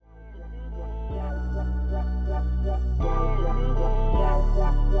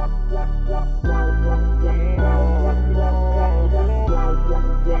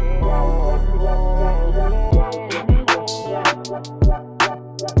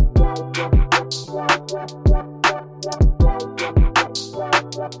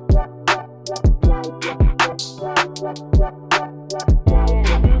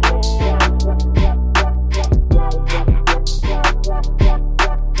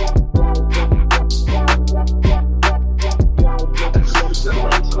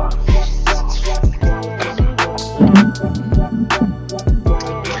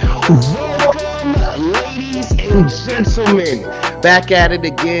back at it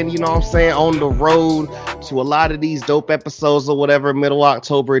again, you know what I'm saying, on the road to a lot of these dope episodes or whatever, middle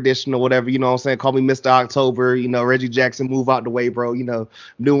October edition or whatever, you know what I'm saying. Call me Mr. October, Reggie Jackson, move out the way, bro.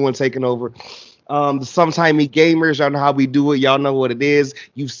 New one taking over. The Sometime Me Gamers, y'all know how we do it. Y'all know what it is.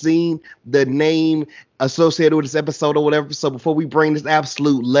 You've seen the name associated with this episode or whatever. So before we bring this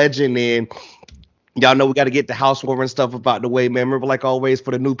absolute legend in, y'all know we got to get the housewarming stuff about the way, man. Remember, like always,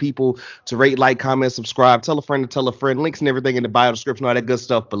 for the new people to rate, like, comment, subscribe, tell a friend to tell a friend. Links and everything in the bio description, all that good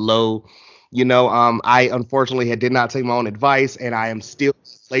stuff below. I unfortunately did not take my own advice, and I am still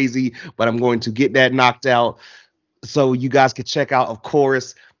lazy, but I'm going to get that knocked out so you guys can check out, of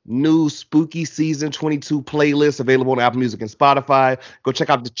course, new Spooky Season 22 playlist available on Apple Music and Spotify. Go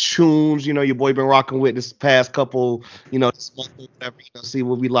check out the tunes, your boy been rocking with this past couple, this month or whatever, see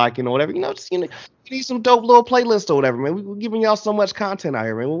what we like, whatever, you need some dope little playlist or whatever, man. We're giving y'all so much content out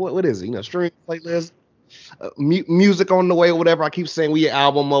here, man. What is it? Streaming playlist, music on the way or whatever. I keep saying we in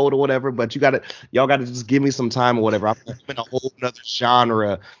album mode or whatever, but y'all gotta just give me some time or whatever. I'm in a whole nother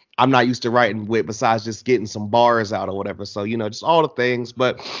genre I'm not used to writing with, besides just getting some bars out or whatever. So, just all the things.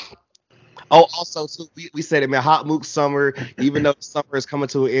 But also too, we said it, man, hot mook summer, even though the summer is coming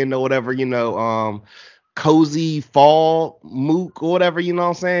to an end or whatever, cozy fall mook or whatever, you know what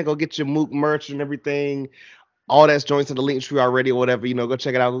I'm saying? Go get your mook merch and everything. All that's joints in the link tree already or whatever, go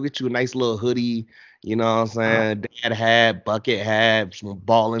check it out. Go get you a nice little hoodie, you know what I'm saying? Dad hat, bucket hat, some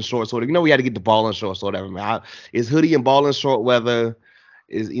balling shorts, whatever. We had to get the balling shorts or whatever, man. It's hoodie and balling short weather.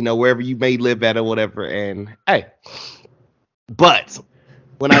 Is wherever you may live at or whatever. And hey, but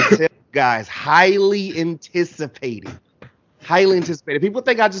when I tell you guys, highly anticipated. People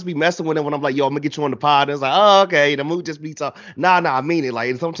think I just be messing with them when I'm like, yo, I'm gonna get you on the pod. And it's like, oh, okay, the mood just be talking. Nah, I mean it.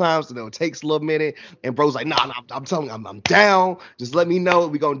 Like, sometimes it takes a little minute, and bro's like, nah, I'm telling you, I'm down. Just let me know,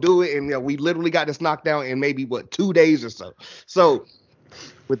 we gonna do it. And we literally got this knocked down in maybe 2 days or so. So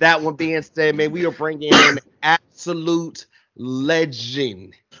with that one being said, man, we are bringing in absolute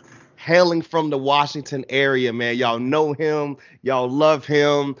legend hailing from the Washington area, man. Y'all know him, y'all love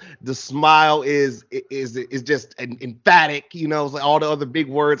him. The smile is just emphatic, it's like all the other big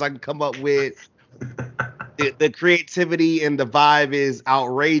words I can come up with. The creativity and the vibe is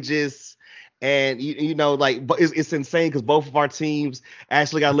outrageous. And but it's insane because both of our teams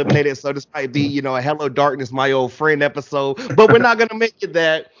actually got eliminated. So this might be, a Hello Darkness, my old friend episode, but we're not gonna make it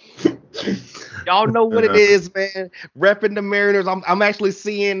that. Y'all know what it is, man. Repping the Mariners. I'm actually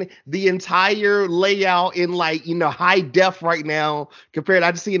seeing the entire layout in high def right now.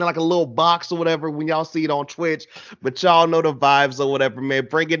 I just see it in like a little box or whatever when y'all see it on Twitch. But y'all know the vibes or whatever, man.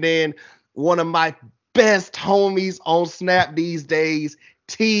 Bringing in one of my best homies on Snap these days,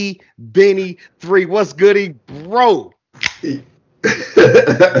 T Benny 3. What's goody, bro?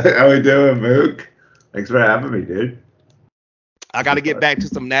 How we doing, Mook? Thanks for having me, dude. I got to get back to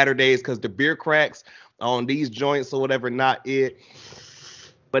some natter days because the beer cracks on these joints or whatever, not it.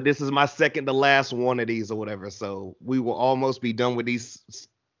 But this is my second to last one of these or whatever. So we will almost be done with these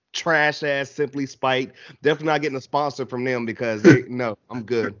trash ass Simply Spiked. Definitely not getting a sponsor from them because no, I'm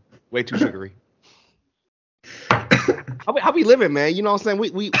good. Way too sugary. How we living, man? You know what I'm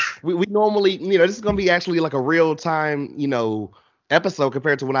saying? We normally, this is gonna be actually like a real time, episode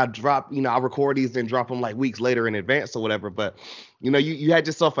compared to when I drop, I record these and drop them like weeks later in advance or whatever. But you had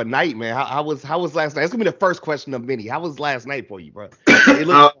yourself a night, man. How was last night? It's gonna be the first question of many. How was last night for you, bro?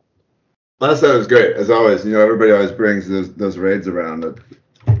 Last night was great, as always. Everybody always brings those raids around.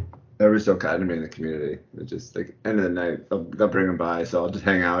 They're so kind to me in the community. It's just like end of the night, they'll bring them by, so I'll just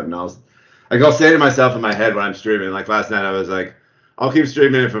hang out and I'll say to myself in my head when I'm streaming. Like last night, I was like, I'll keep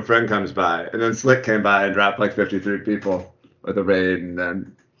streaming if a friend comes by, and then Slick came by and dropped like 53 people with a raid, and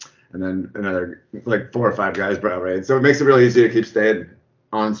then another like 4 or 5 guys brought raid. So it makes it really easy to keep staying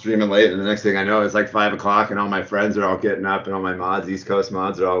on streaming late. And the next thing I know, it's like 5 o'clock, and all my friends are all getting up, and all my mods, East Coast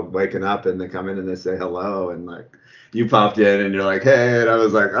mods, are all waking up, and they come in and they say hello, and like you popped in, and you're like, hey, and I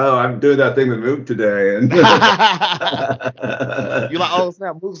was like, oh, I'm doing that thing with Mook today, and you're like, oh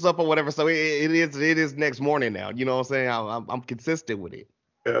snap, Mook's up or whatever. So it is next morning now. You know what I'm saying? I'm consistent with it.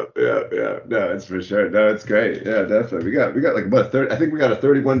 Yeah. No, it's for sure. No, it's great. Yeah, definitely. We got like what 30? I think we got a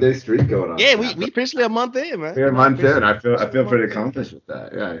 31-day streak going on. Yeah, we officially a month in, man. We're a month in. I feel pretty accomplished with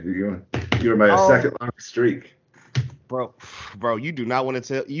that. Yeah, you're my second longest streak. Bro, you do not want me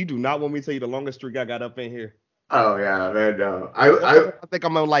to tell you the longest streak I got up in here. Oh yeah, man. No, I think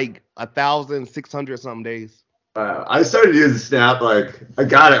I'm on like 1,600 something days. I started using Snap like I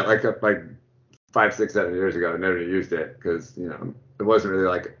got it like 5, 6, 7 years ago. I never used it because it wasn't really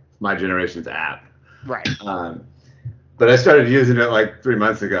like my generation's app. Right. But I started using it like 3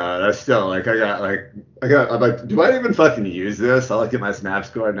 months ago, and I still like I'm like, do I even fucking use this? I'll look at my snap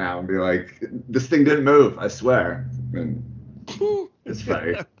score now and be like, this thing didn't move, I swear. And it's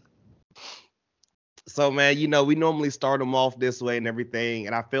funny. So, man, we normally start them off this way and everything.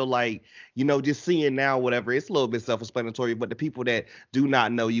 And I feel like, just seeing now, whatever, it's a little bit self-explanatory. But the people that do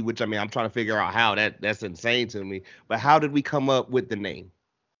not know you, which I mean, I'm trying to figure out how that's insane to me. But how did we come up with the name?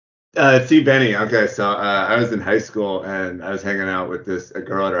 T. Benny. Okay, so I was in high school and I was hanging out with a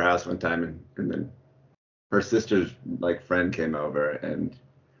girl at her house one time, and then her sister's like friend came over, and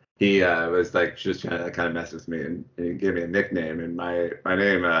he was like just trying to kind of mess with me, and he gave me a nickname, and my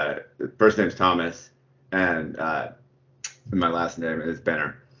name first name's Thomas, and my last name is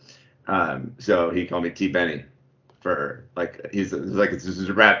Benner. So he called me T. Benny for like it's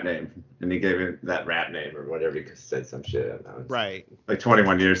a rap name, and he gave me that rap name or whatever. He said some shit. And right. Like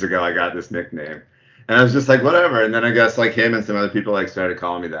 21 years ago, I got this nickname, and I was just like whatever. And then I guess like him and some other people like started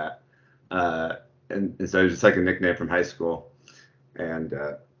calling me that, and so it was just like a nickname from high school, and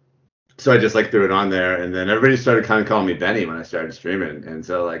so I just like threw it on there, and then everybody started kind of calling me Benny when I started streaming, and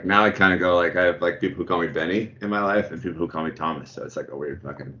so like now I kind of go like I have like people who call me Benny in my life and people who call me Thomas, so it's like a weird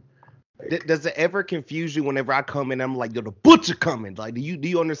fucking. Does it ever confuse you whenever I come in? I'm like, yo, the butcher coming. Like, do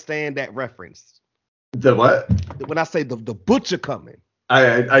you understand that reference? The what? When I say the butcher coming.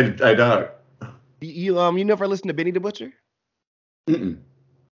 I don't. You never listen to Benny the Butcher? Mm-mm.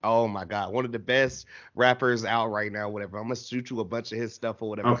 Oh my God, one of the best rappers out right now. Whatever. I'm gonna shoot you a bunch of his stuff or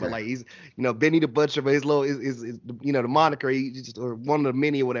whatever. Okay. But like he's, Benny the Butcher, but his little is the moniker. He just or one of the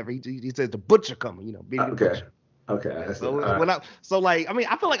many or whatever. He says the butcher coming. Benny the Butcher. Okay. So like I mean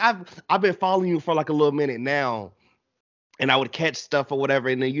I feel like I've been following you for like a little minute now, and I would catch stuff or whatever,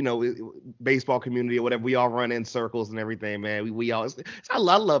 and then baseball community or whatever, we all run in circles and everything, man. We all I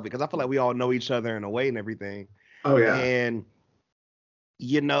love it because I feel like we all know each other in a way and everything. Oh yeah. And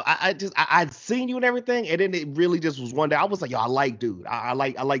I'd seen you and everything, and then it really just was one day I was like, yo, I like dude, I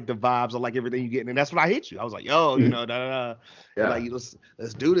like the vibes, I like everything you getting, and that's when I hit you. I was like, yo, da da da, yeah. Like let's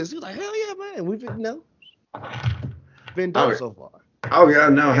do this. You're like, hell yeah, man. We've been dope so far. Oh yeah,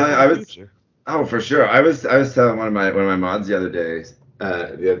 no, I was. Future. Oh, for sure. I was telling one of my mods the other day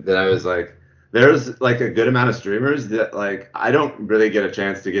that I was like, there's like a good amount of streamers that like I don't really get a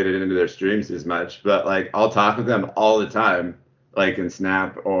chance to get it into their streams as much, but like I'll talk with them all the time, like in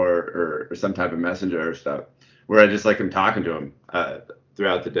Snap or some type of messenger or stuff, where I just like am talking to them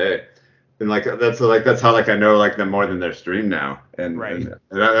throughout the day. And like that's how like I know like them more than their stream now, and right.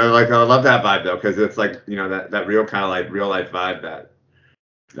 And I love that vibe though, because it's like that real kind of like real life vibe that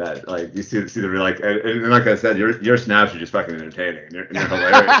like you see the real like, and like I said, your snaps are just fucking entertaining, and you're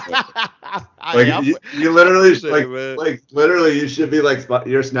hilarious. Like you literally like literally you should be like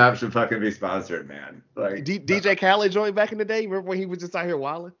your snap should fucking be sponsored, man. Like DJ Khaled joined back in the day. Remember when he was just out here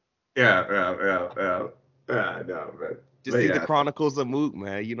wilding? Yeah. No, but. Just see the Chronicles of Mook,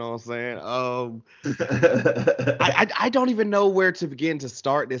 man. You know what I'm saying? I don't even know where to begin to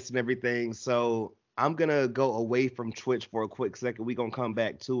start this and everything. So I'm gonna go away from Twitch for a quick second. We're gonna come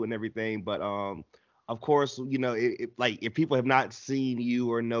back to and everything. But of course, if people have not seen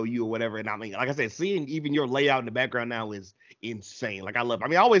you or know you or whatever, and I mean, like I said, seeing even your layout in the background now is insane. Like I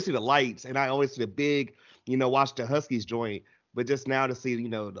always see the lights and I always see the big, watch the Huskies joint. But just now to see,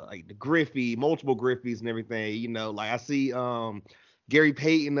 the Griffey, multiple Griffies and everything, like I see Gary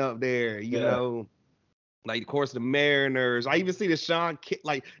Payton up there, like of course the Mariners. I even see the Sean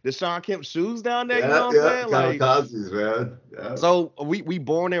Kemp shoes down there. You know what I'm saying? Like Kamikazes, man. Yeah. So we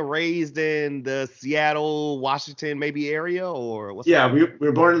born and raised in the Seattle, Washington maybe area, or what's that? We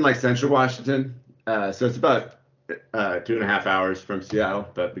were born in like Central Washington, so it's about 2.5 hours from Seattle,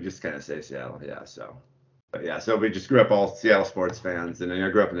 but we just kind of say Seattle, yeah. So we just grew up all Seattle sports fans, and I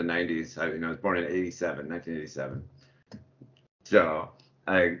grew up in the 90s. I was born in 1987. So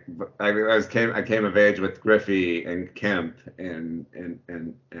I came of age with Griffey and Kemp and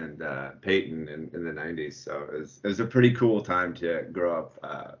Peyton in the 90s. So it was a pretty cool time to grow up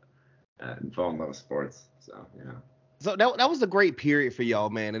and fall in love with sports. So yeah. So that was a great period for y'all,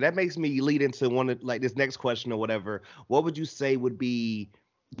 man, and that makes me lead into one of like this next question or whatever. What would you say would be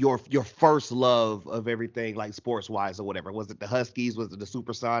your first love of everything, like sports wise or whatever? Was it the Huskies? Was it the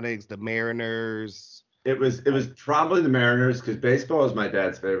Supersonics? The Mariners? It was probably the Mariners, because baseball is my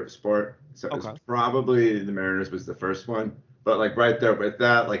dad's favorite sport. So it was probably the Mariners was the first one. But like right there with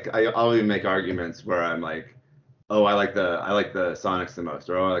that, like I'll even make arguments where I'm like, oh, I like the Sonics the most,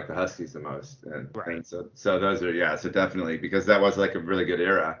 or oh, I like the Huskies the most. And so those are so definitely, because that was like a really good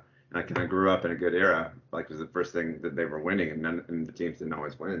era. And I kind of grew up in a good era. Like, it was the first thing that they were winning, and the teams didn't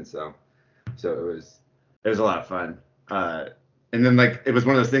always win. So it was a lot of fun. And then like it was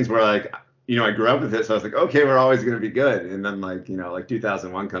one of those things where like I grew up with it, so I was like, okay, we're always going to be good. And then like like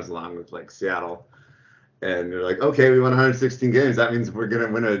 2001 comes along with like Seattle, and they're like, okay, we won 116 games. That means we're going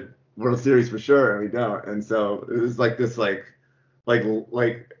to win a World Series for sure, and we don't. And so it was like this like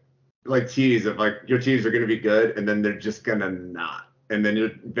tease of like your teams are going to be good, and then they're just going to not. And then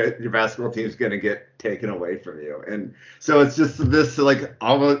your basketball team's going to get taken away from you. And so it's just this like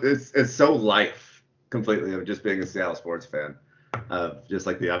almost it's so life completely of just being a Seattle sports fan, of just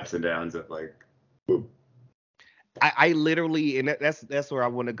like the ups and downs of like. I literally, and that's where I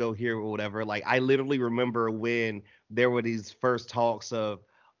want to go here or whatever. Like I literally remember when there were these first talks of,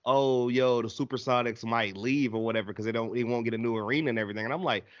 oh, yo, the Supersonics might leave or whatever because they won't get a new arena and everything. And I'm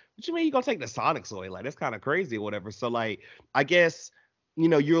like, what you mean you gonna take the Sonics away? Like that's kind of crazy or whatever. So like, I guess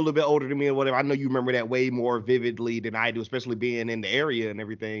you're a little bit older than me or whatever. I know you remember that way more vividly than I do, especially being in the area and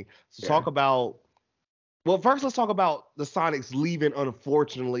everything. So talk about. Well, first let's talk about the Sonics leaving,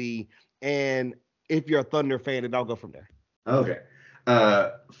 unfortunately, and if you're a Thunder fan, and I'll go from there. Okay.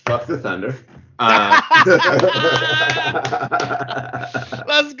 Fuck the Thunder.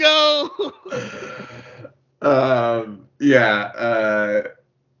 Let's go. Yeah.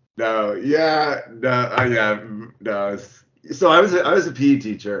 No. Yeah. No. Yeah. No. So I was a PE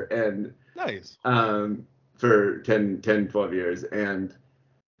teacher and nice. For 10, 12 years, and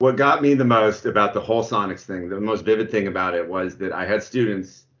what got me the most about the whole Sonics thing, the most vivid thing about it was that I had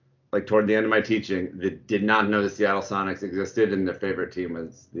students like toward the end of my teaching that did not know the Seattle Sonics existed, and their favorite team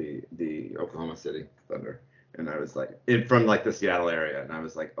was the Oklahoma City Thunder. And I was like, from like the Seattle area, and I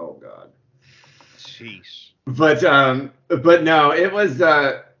was like, oh god. Sheesh. But no, it was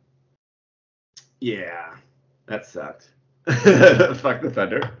yeah, that sucked. Fuck the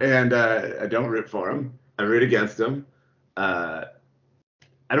Thunder, and I don't root for them. I root against them. I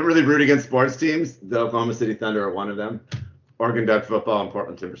don't really root against sports teams. The Oklahoma City Thunder are one of them. Oregon Duck football and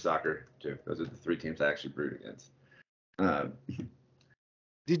Portland Timber soccer too. Those are the three teams I actually root against.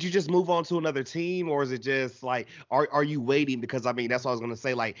 Did you just move on to another team, or is it just like are you waiting? Because I mean that's what I was gonna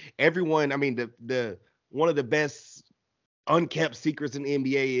say. Like everyone, I mean the one of the best unkept secrets in the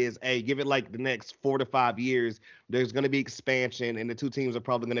NBA is, hey, give it like the next 4 to 5 years. There's gonna be expansion, and the two teams are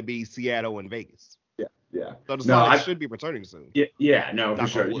probably gonna be Seattle and Vegas. Yeah. So the Sonics should be returning soon. Yeah, no, for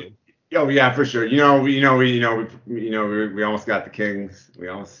sure. Oh yeah, for sure. We almost got the Kings. We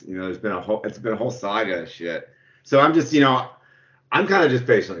almost, it's been a whole saga of shit. So I'm just, I'm kind of just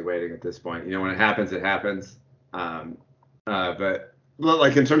patiently waiting at this point. When it happens, it happens. But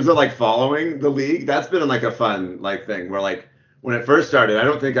like in terms of like following the league, that's been like a fun like thing where like when it first started, I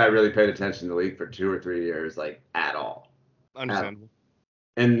don't think I really paid attention to the league for 2 or 3 years, like at all. Understandable.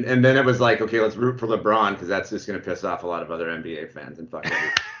 And then it was like, okay, let's root for LeBron because that's just going to piss off a lot of other NBA fans and fuck everything.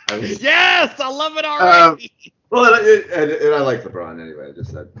 Yes, I love it already. Well, and I like LeBron anyway. I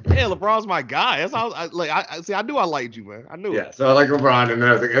just said. Yeah, LeBron's my guy. That's how I knew I liked you, man. I knew. Yeah, so I like LeBron, and then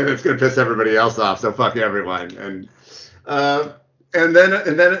I was like, it's going to piss everybody else off, so fuck everyone. And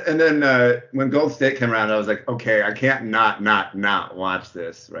then when Gold State came around, I was like, okay, I can't not watch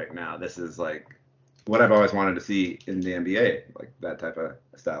this right now. This is like what I've always wanted to see in the NBA, like that type of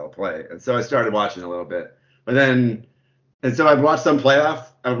style of play. And so I started watching a little bit. And so I would watch some playoff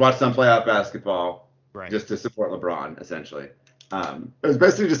basketball, right, just to support LeBron, essentially. It was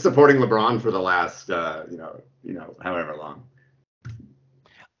basically just supporting LeBron for the last, however long.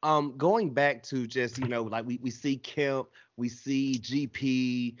 Going back to just, like we see Kemp, we see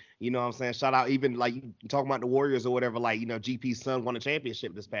GP, you know what I'm saying? Shout out, even like you talking about the Warriors or whatever, like, GP's son won a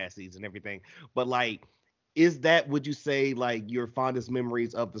championship this past season and everything. But like, would you say like your fondest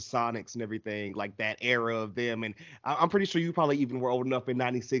memories of the Sonics and everything, like that era of them? And I'm pretty sure you probably even were old enough in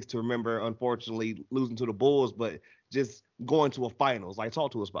 '96 to remember, unfortunately, losing to the Bulls, but just going to a finals. Like,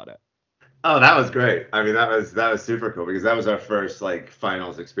 talk to us about that. Oh, that was great. I mean, that was super cool because that was our first like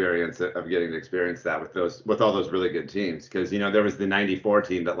finals experience of getting to experience that with all those really good teams. Because there was the '94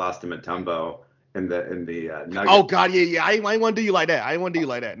 team that lost to Mutombo in the Nuggets. Oh God, yeah. I ain't want to do you like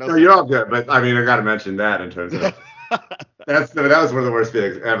that. No, you're all good, but I mean, I got to mention that in terms of that was one of the worst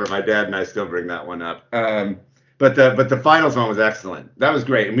feelings ever. My dad and I still bring that one up. But the finals one was excellent. That was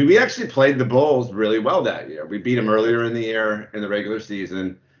great. I mean, we actually played the Bulls really well that year. We beat them earlier in the year in the regular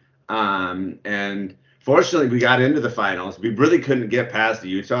season. And fortunately, we got into the finals. We really couldn't get past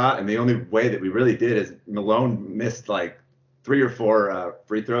Utah, and the only way that we really did is Malone missed like 3 or 4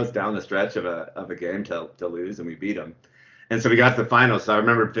 free throws down the stretch of a game to lose, and we beat them. And so we got to the finals. So I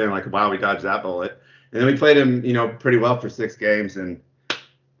remember feeling like, wow, we dodged that bullet. And then we played him, pretty well for 6 games, and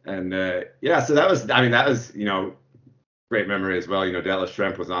yeah. So that was great memory as well. Dallas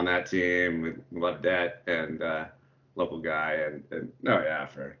Shrimp was on that team. We loved that, and local guy, and oh yeah,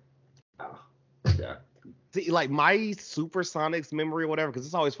 yeah. See, like my Supersonics memory or whatever, because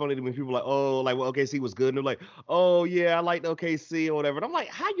it's always funny to me when people are like, oh, like well, OKC was good, and they're like, oh yeah, I like OKC or whatever. And I'm like,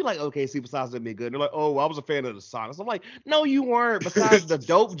 how you like OKC besides them being good? And they're like, oh, well, I was a fan of the Sonics. I'm like, no, you weren't. Besides the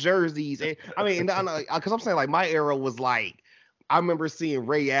dope jerseys, and I mean, because I'm saying like my era was like, I remember seeing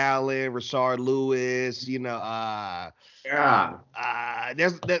Ray Allen, Rashard Lewis, Yeah. I'm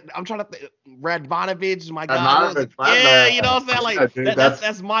trying to think. Radvanovich, my God, Radvanovich, yeah, you know what I'm saying? Like yeah, dude,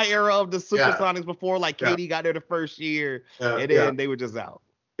 that's my era of the yeah, Supersonics before like yeah, Katie got there the first year, yeah, and yeah. then they were just out.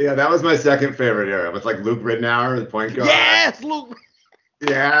 Yeah, that was my second favorite era. With like Luke Ridnour, the point guard. Yes, Luke.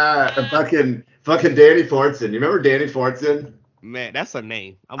 Yeah, and fucking Danny Fortson. You remember Danny Fortson? Man, that's a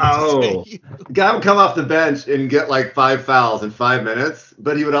name. I'm gonna just tell you. Guy would come off the bench and get like 5 fouls in 5 minutes,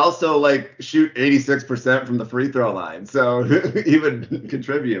 but he would also like shoot 86% from the free throw line. So he would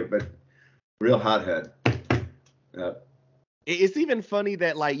contribute, but real hothead. Yeah. It's even funny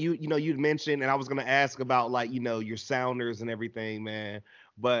that like you'd mentioned, and I was gonna ask about like your Sounders and everything, man.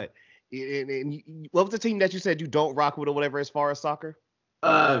 But what was the team that you said you don't rock with or whatever as far as soccer?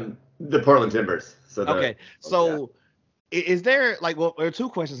 The Portland Timbers. Okay, so is there like, well, there are two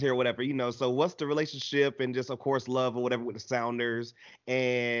questions here or whatever, so what's the relationship and just of course love or whatever with the Sounders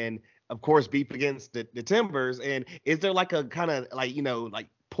and of course beef against the Timbers, and is there like a kind of like like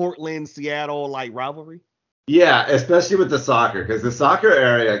Portland Seattle like rivalry? Yeah, especially with the soccer, because the soccer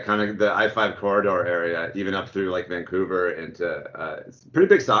area, kind of the I-5 corridor area, even up through like Vancouver into it's a pretty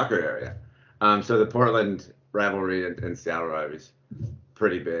big soccer area. So the Portland rivalry and Seattle rivalry is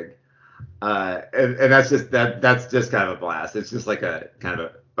pretty big. And that's just kind of a blast. It's just like a kind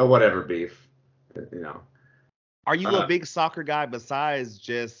of a whatever beef, Are you a big soccer guy besides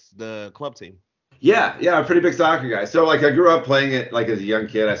just the club team? Yeah, I'm a pretty big soccer guy. So like I grew up playing it like as a young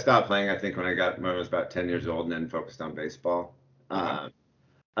kid. I stopped playing I think when I was about 10 years old and then focused on baseball. But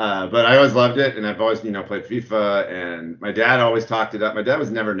I always loved it, and I've always played FIFA. And my dad always talked it up. My dad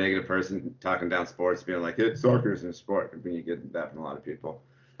was never a negative person talking down sports, being like soccer isn't a sport. I mean, you get that from a lot of people.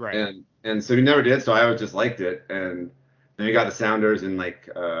 Right. And so he never did. So I always just liked it. And then he got the Sounders in like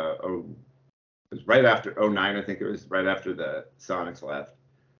it was right after '09. I think it was right after the Sonics left.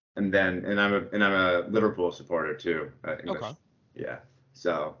 And I'm a Liverpool supporter too. English. Okay. Yeah.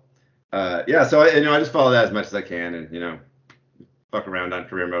 So So I just follow that as much as I can, and fuck around on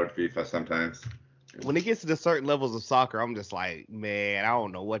career mode FIFA sometimes. When it gets to the certain levels of soccer, I'm just like, man, I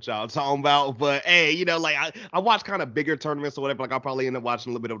don't know what y'all talking about. But hey, like I watch kind of bigger tournaments or whatever. Like I'll probably end up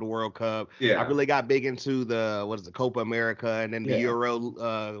watching a little bit of the World Cup. Yeah. I really got big into the Copa America and then the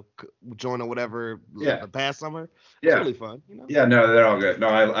Euro joint or whatever the past summer. It's really fun. Yeah, no, they're all good. No,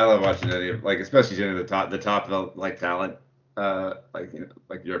 I love watching it. Like especially the top of like talent, like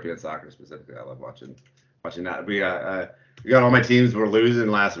European soccer specifically. I love watching that. We got all my teams were losing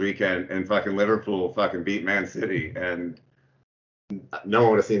last weekend, and fucking Liverpool fucking beat Man City, and no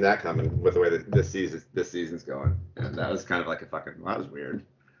one would have seen that coming with the way that this season's going. And that was kind of like that was weird.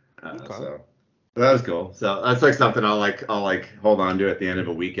 Okay. So that was cool. So that's like something I'll hold on to at the end of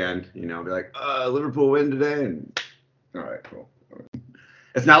a weekend. Be like, Liverpool win today, and all right, cool.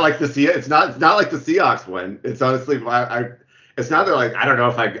 It's not like it's not like the Seahawks win. It's honestly it's not that like I don't know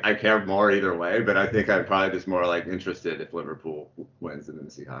if I care more either way, but I think I'm probably just more like interested if Liverpool wins than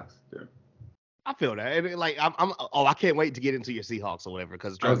the Seahawks do. I feel that. And like I can't wait to get into your Seahawks or whatever,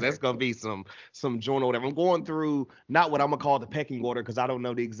 because that's gonna be some joint or whatever. I'm going through not what I'm gonna call the pecking order, because I don't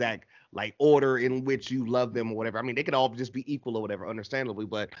know the exact like order in which you love them or whatever. I mean, they could all just be equal or whatever, understandably.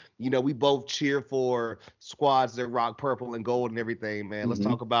 But we both cheer for squads that rock purple and gold and everything, man. Let's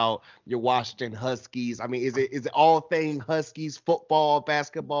talk about your Washington Huskies. I mean, is it all thing Huskies, football,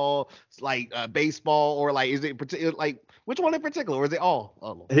 basketball, like baseball, or like is it like which one in particular, or is it all?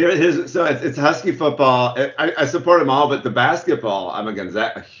 So it's Husky football. I support them all, but the basketball, I'm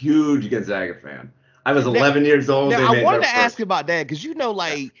a huge Gonzaga fan. I was 11 years old. Now I wanted to ask you about that, because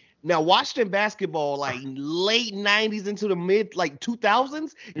now Washington basketball, like late 90s into the mid like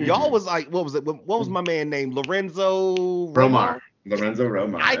 2000s, y'all was like, what was it? What was my man named? Lorenzo Romar. Lorenzo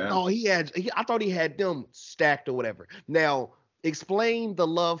Romar. I thought he had them stacked or whatever. Now explain the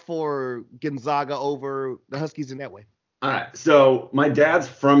love for Gonzaga over the Huskies in that way. All right. So my dad's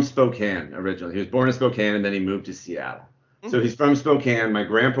from Spokane originally. He was born in Spokane and then he moved to Seattle. Mm-hmm. So he's from Spokane. My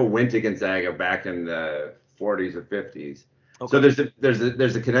grandpa went to Gonzaga back in the 40s or 50s. Okay. So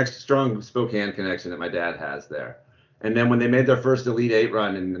there's a strong Spokane connection that my dad has there. And then when they made their first Elite Eight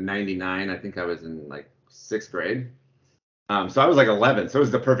run in '99, I think I was in like 6th grade. So I was like 11, so it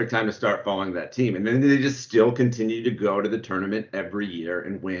was the perfect time to start following that team. And then they just still continue to go to the tournament every year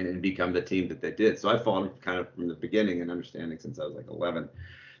and win and become the team that they did. So I followed kind of from the beginning and understanding since I was like 11.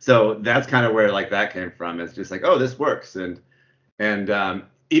 So that's kind of where like that came from. It's just like, oh, this works. And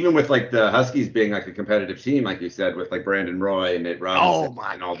even with like the Huskies being like a competitive team, like you said, with like Brandon Roy and Nate Oh Robinson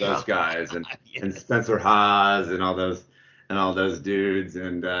my and all God. those guys and Yes. and Spencer Haas and all those dudes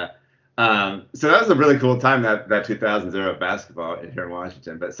so that was a really cool time that 2000s era of basketball here in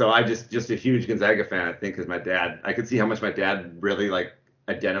Washington. But so I just a huge Gonzaga fan, I think, because my dad, I could see how much my dad really like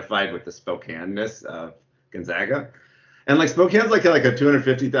identified with the Spokane-ness of Gonzaga. And like Spokane's like a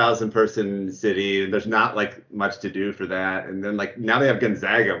 250,000 person city, and there's not like much to do for that. And then like now they have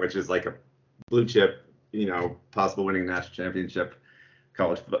Gonzaga, which is like a blue chip, possible winning national championship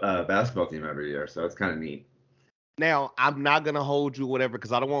college basketball team every year. So it's kind of neat. Now, I'm not gonna hold you, whatever,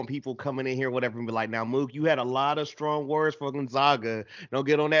 because I don't want people coming in here, whatever, and be like, "Now, Mook, you had a lot of strong words for Gonzaga. Don't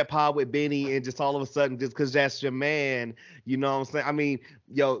get on that pod with Benny and just all of a sudden, just because that's your man, you know what I'm saying? I mean,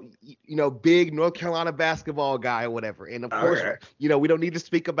 big North Carolina basketball guy or whatever. And of course, Okay. we don't need to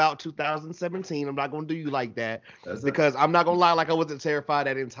speak about 2017. I'm not gonna do you like that That's because I'm not gonna lie, like I wasn't terrified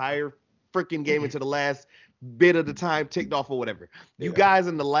that entire freaking game into the last bit of the time ticked off or whatever. You guys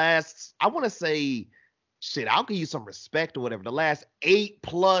in the last, I want to say, shit, I'll give you some respect or whatever. The last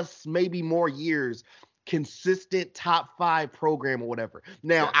 8+ maybe more years, consistent top 5 program or whatever.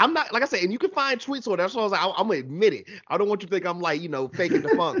 Now, I'm not, like I said, and you can find tweets or whatever. So I was like, I'm gonna admit it. I don't want you to think I'm like, faking the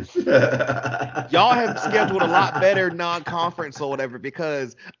funk. Y'all have scheduled a lot better non-conference or whatever,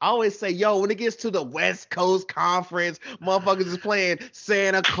 because I always say, when it gets to the West Coast Conference, motherfuckers is playing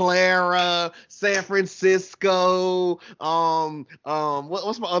Santa Clara, San Francisco,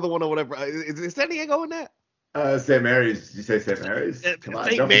 what's my other one or whatever? Is San Diego in that? St. Mary's. Did you say St. Mary's? Come on,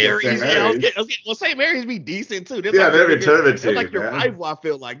 St. don't forget Mary's. St. Mary's. Well, St. Mary's be decent too. Yeah, they're a tournament They're team, like your man. rival, I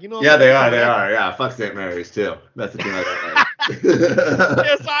feel like. Yeah, they are. They are. Yeah, fuck St. Mary's too. That's the team I don't like.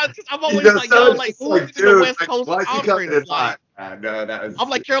 Yeah, so I'm always like, who's in the West Coast Conference? Like, no, that was. I'm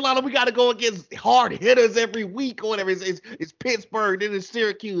like, Carolina, we got to go against hard hitters every week or whatever. It's Pittsburgh, then it's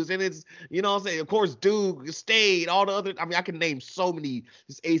Syracuse, and it's, what I'm saying, of course, Duke, State, all the other. I mean, I can name so many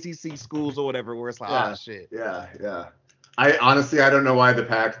ACC schools or whatever where it's like, shit. Yeah. I don't know why the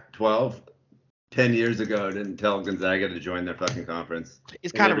Pac-12 10 years ago didn't tell Gonzaga to join their fucking conference.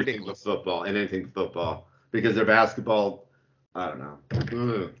 It's kind of ridiculous. Football and anything football, because their basketball, I don't know.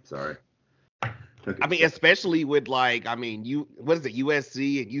 Sorry. I mean, especially with what is it,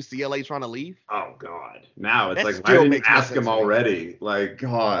 USC and UCLA trying to leave? Oh God! Now it's that like, why didn't you ask them already? Like,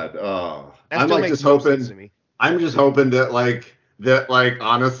 God, I'm like just hoping. I'm just hoping that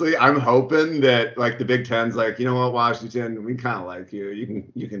honestly, I'm hoping that like the Big Ten's like, you know what, Washington, we kind of like you.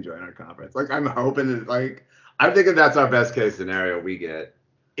 You can join our conference. Like, I'm hoping that I'm thinking that's our best case scenario we get.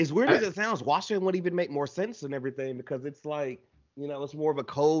 As weird as it sounds, Washington would even make more sense and everything, because it's like, it's more of a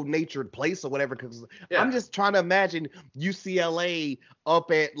cold-natured place or whatever. Because I'm just trying to imagine UCLA up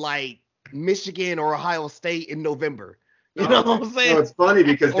at like Michigan or Ohio State in November. You know what I'm saying? No, it's funny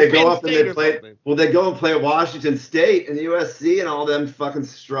because they go up and they play. Well, they go and play at Washington State and USC, and all them fucking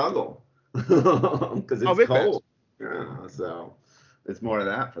struggle because it's cold. Yeah, so it's more of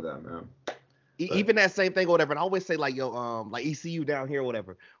that for them, man. Even that same thing or whatever. And I always say like ECU down here or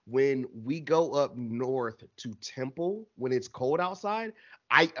whatever. When we go up north to Temple when it's cold outside,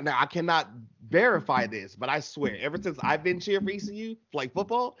 I cannot verify this, but I swear, ever since I've been cheering for ECU, like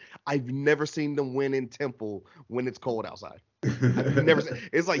football, I've never seen them win in Temple when it's cold outside. I've never seen,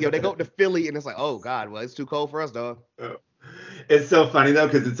 it's like, they go up to Philly and it's like, oh God, well, it's too cold for us, dog. It's so funny though,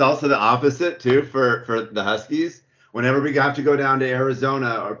 because it's also the opposite too for the Huskies. Whenever we have to go down to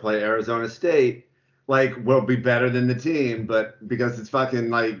Arizona or play Arizona State, like, we'll be better than the team, but because it's fucking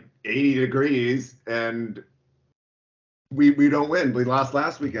like 80 degrees and we don't win. We lost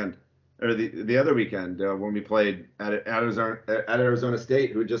last weekend or the other weekend when we played at Arizona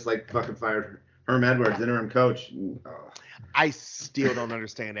State, who just like fucking fired Herm Edwards, interim coach. I still don't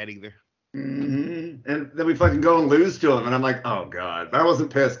understand that either. Mm-hmm. And then we fucking go and lose to them, and I'm like, oh God. But I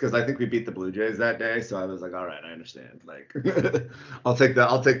wasn't pissed because I think we beat the Blue Jays that day, so I was like, all right, I understand. Like, I'll take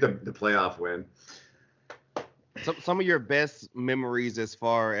the playoff win. Some of your best memories as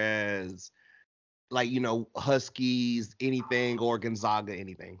far as Huskies, anything, or Gonzaga,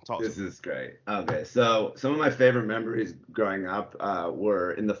 anything. This is great. Okay, so some of my favorite memories growing up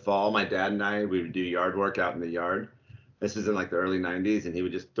were in the fall. My dad and I, we would do yard work out in the yard. This was in like the early 90s, and he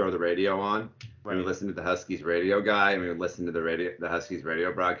would just throw the radio on. Right. We would listen to the Huskies radio guy, and we would listen to the Huskies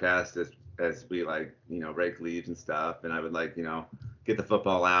radio broadcast as we rake leaves and stuff. And I would get the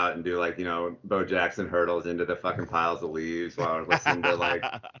football out and do like, Bo Jackson hurdles into the fucking piles of leaves while we're listening to like,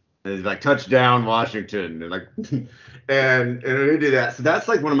 and he's like touchdown Washington and like, and we do that. So that's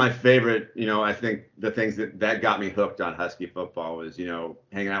like one of my favorite, I think the things that got me hooked on Husky football was,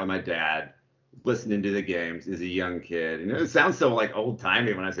 hanging out with my dad, listening to the games as a young kid. And it sounds so like old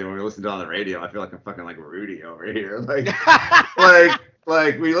timey when I say when we listen to it on the radio. I feel like I'm fucking like Rudy over here, like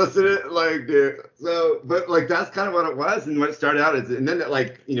we listen to it, like, dude. So, but like that's kind of what it was, and what it started out as, and then it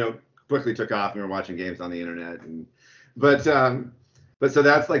like quickly took off, and we were watching games on the internet, and but so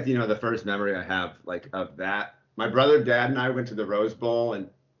that's like the first memory I have like of that. My brother, dad, and I went to the Rose Bowl, and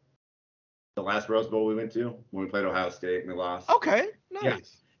the last Rose Bowl we went to when we played Ohio State and we lost. Okay, nice. Yeah.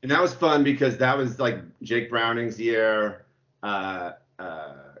 And that was fun because that was like Jake Browning's year,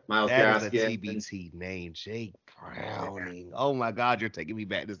 Miles That is a Gaskin. TBT name, Jake Browning. Yeah. Oh my God, you're taking me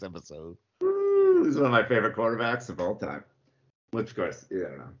back this episode. He's one of my favorite quarterbacks of all time. Which, of course, I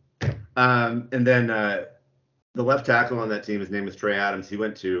don't know. And then the left tackle on that team, his name was Trey Adams. He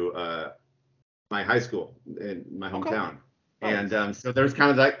went to my high school in my hometown. Okay. And so there's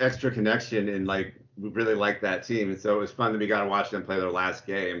kind of that extra connection, and like we really liked that team. And so it was fun that we got to watch them play their last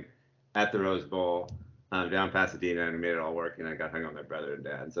game at the Rose Bowl down in Pasadena, and we made it all work. And I got hung out with my brother and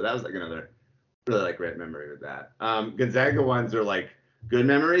dad. So that was like another really like great memory with that. Gonzaga ones are like good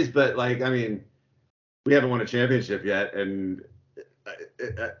memories, but like, I mean, we haven't won a championship yet, and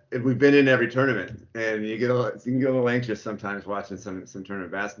we've been in every tournament, and you can get a little anxious sometimes watching some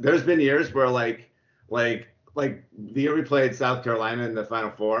tournament basketball. There's been years where like the year we played South Carolina in the Final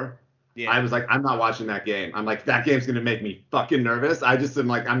Four, I was like, I'm not watching that game. I'm like, that game's gonna make me fucking nervous. I just am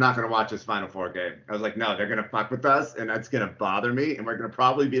like, I'm not gonna watch this Final Four game. I was like, no, they're gonna fuck with us, and that's gonna bother me, and we're gonna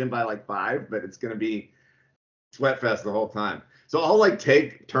probably beat them by like 5, but it's gonna be sweat fest the whole time. So I'll like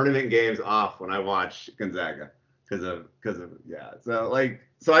take tournament games off when I watch Gonzaga because of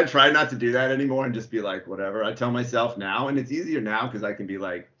so I try not to do that anymore and just be like, whatever. I tell myself now, and it's easier now because I can be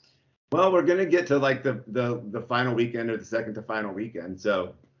like, well, we're gonna get to like the final weekend or the second to final weekend,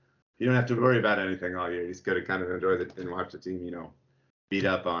 so you don't have to worry about anything all year. You just gotta kind of enjoy it and watch the team, beat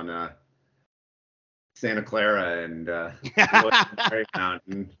up on Santa Clara and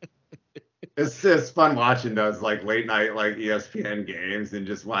Mountain. It's just fun watching those like late night like ESPN games and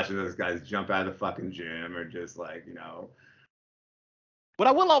just watching those guys jump out of the fucking gym or just like, What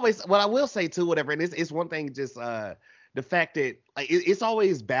I will say too, whatever, and it's one thing, just the fact that like it's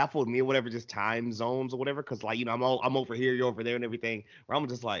always baffled me, whatever, just time zones or whatever, because like I'm over here, you're over there, and everything. Where I'm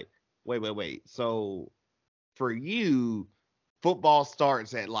just like, wait. So for you, football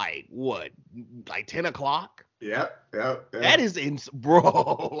starts at like what, like 10 o'clock? Yep. That is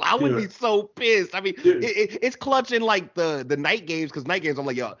bro. I would be so pissed. I mean, it's clutching like the night games, because night games, I'm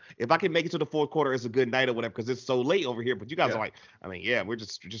like, yo, if I can make it to the fourth quarter, it's a good night or whatever, because it's so late over here. But you guys are like, I mean, yeah, we're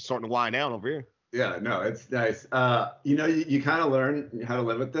just starting to wind down over here. Yeah, no, it's nice. You kind of learn how to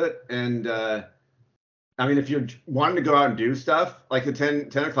live with it, and I mean, if you're wanting to go out and do stuff, like the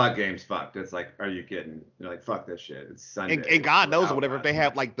 10 o'clock game's fucked. It's like, are you kidding? You're like, fuck this shit. It's Sunday. And God knows whatever, if they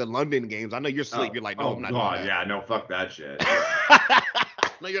have like the London games, I know you're asleep. You're like, no, I'm not doing that. Yeah, no, fuck that shit.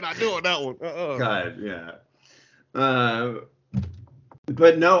 No, you're not doing that one. God, yeah.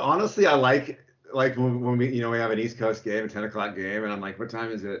 But no, honestly, I like when we we have an East Coast game, a 10 o'clock game, and I'm like, what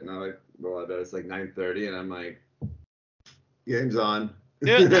time is it? And I'm like, well, I bet it's like 9:30, and I'm like, game's on.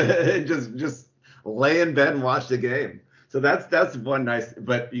 Yeah. just lay in bed and watch the game. So that's one nice,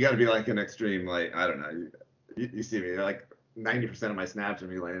 but you got to be like an extreme, like, I don't know. You see me, like 90% of my snaps are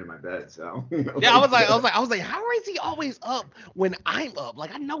me laying in my bed. So yeah, I was like, how is he always up when I'm up?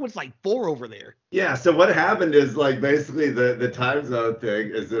 Like, I know it's like 4 over there. Yeah. So what happened is like basically the time zone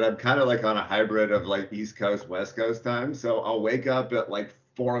thing is that I'm kind of like on a hybrid of like East Coast, West Coast time. So I'll wake up at like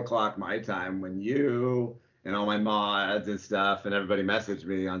 4 o'clock my time when you and all my mods and stuff and everybody message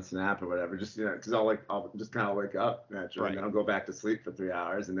me on Snap or whatever, just because I'll just kind of wake up naturally, and then I'll go back to sleep for 3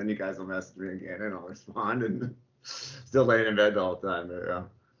 hours, and then you guys will message me again and I'll respond, and still laying in bed the whole time. Yeah.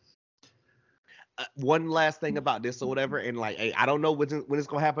 One last thing about this or whatever, and like, hey, I don't know when it's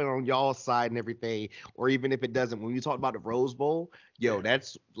gonna happen on y'all's side and everything, or even if it doesn't. When you talk about the Rose Bowl,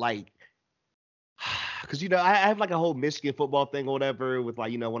 that's like, because I have like a whole Michigan football thing or whatever with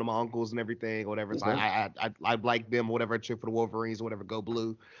like one of my uncles and everything or whatever. So I like them or whatever, cheer for the Wolverines or whatever, go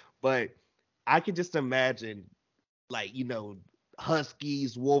blue. But I can just imagine like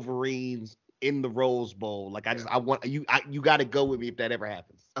Huskies, Wolverines in the Rose Bowl. Like I want you got to go with me if that ever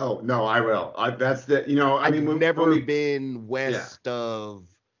happens. Oh no, I will. That's the I've never been west of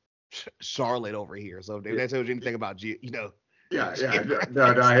Charlotte over here. So if that tells you anything about Yeah. No,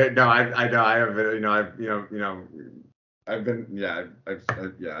 I know. I have, I've been, yeah,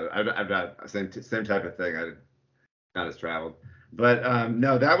 I've got same type of thing. I not as traveled, but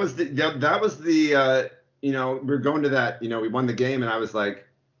no, that was the we're going to that, we won the game, and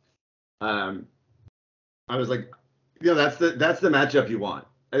um, I was like, that's the matchup you want.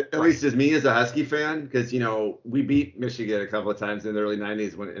 At Right. least as me as a Husky fan, because we beat Michigan a couple of times in the early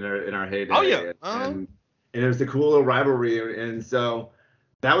 '90s when in our Oh yeah. heyday, and it was a cool little rivalry, and so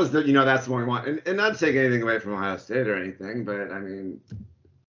that was that's the one we want, and not to take anything away from Ohio State or anything, but I mean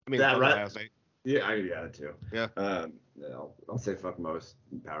I mean, that fuck right, Ohio State. yeah, yeah, too. Yeah. I'll say fuck most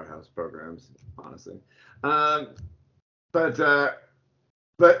powerhouse programs, honestly. Um, but that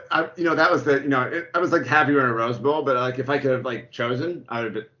was I was like happy we're in a Rose Bowl, but like if I could have like chosen, I would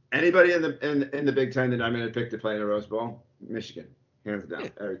have been anybody in the Big Ten that I'm going to pick to play in a Rose Bowl, Michigan, hands down, Yeah.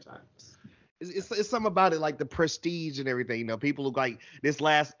 every time. It's something about it, like the prestige and everything. People look like this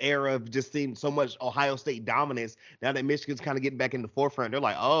last era of just seeing so much Ohio State dominance. Now that Michigan's kind of getting back in the forefront, they're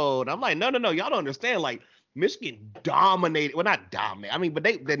like, oh, and I'm like, no, y'all don't understand. Like Michigan dominated, well, not dominate. I mean, but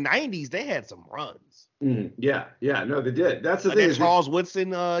the '90s they had some runs. Yeah, no, they did. That's the Like thing that is, Charles Woodson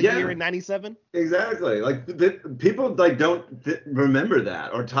year yeah, in '97. exactly. Like people like don't remember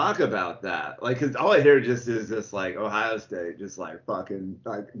that or talk about that. Like, cause all I hear just is this like Ohio State, just like fucking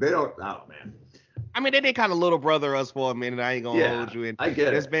like they don't. Oh man. I mean, they did kind of little brother us for a minute. I ain't gonna Yeah, hold you. And I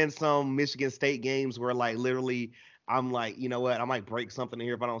get there's it. been some Michigan State games where like literally, I'm like, you know what, I might break something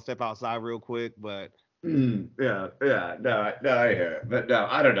here if I don't step outside real quick. But Yeah. No, I hear it, but no,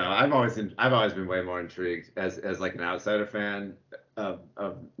 I don't know. I've always been way more intrigued as like an outsider fan of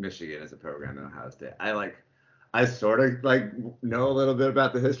Michigan as a program than Ohio State. I sort of like know a little bit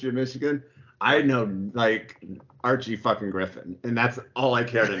about the history of Michigan. I know like Archie fucking Griffin, and that's all I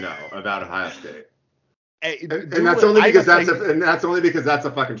care to know about Ohio State. hey, And do that's it. only I because gotta that's say,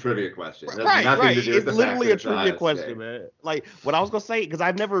 a fucking trivia question. It has right, nothing right. to do with It's the fact literally that a it's trivia Ohio question, State. man. Like what I was gonna say, because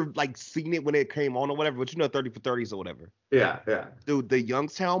I've never like seen it when it came on or whatever. But 30 for 30s or whatever. Yeah. Dude, the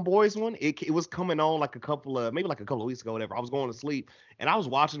Youngstown Boys one, it was coming on like maybe like a couple of weeks ago, whatever. I was going to sleep and I was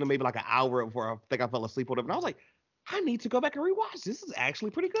watching it maybe like an hour before I think I fell asleep or whatever. And I was like, I need to go back and rewatch. This is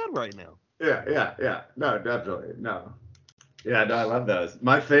actually pretty good right now. Yeah. No, definitely. No. Yeah, no, I love those.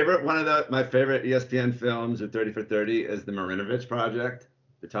 My favorite ESPN films of 30 for 30 is the Marinovich Project,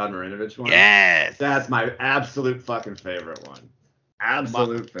 the Todd Marinovich one. That's Yes. my absolute fucking favorite one. My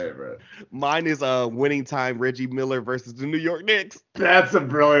Absolute favorite. Mine is Winning Time Reggie Miller versus the New York Knicks. That's a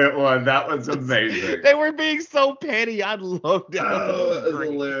brilliant one. That was amazing. They were being so petty. I loved it. It Oh, was that's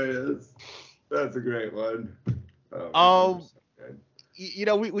great. hilarious. That's a great one. Oh man, those are Um, so good.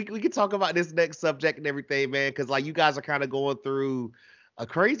 we could talk about this next subject and everything, man, because like you guys are kind of going through a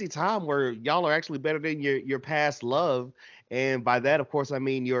crazy time where y'all are actually better than your past love, and by that, of course, I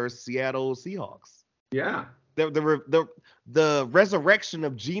mean your Seattle Seahawks. Yeah. The resurrection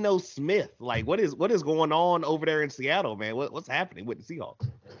of Geno Smith. Like, what is going on over there in Seattle, man? What's happening with the Seahawks?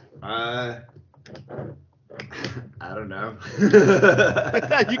 Uh, I don't know.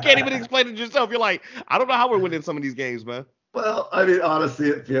 You can't even explain it yourself. You're like, I don't know how we're winning some of these games, man. Well, I mean,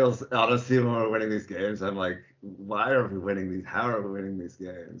 honestly when we're winning these games, I'm like, why are we winning these? How are we winning these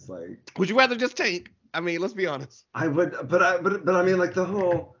games? Like, Would you rather just tank? I mean, let's be honest. I would, but I mean, like the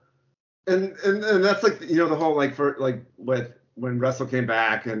whole, and that's like, the whole, like, for like with when Russell came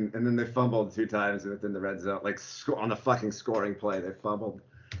back and then they fumbled 2 times within the red zone, like on the fucking scoring play, they fumbled,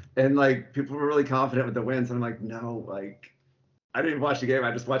 and like people were really confident with the wins, and I'm like, no, like I didn't even watch the game.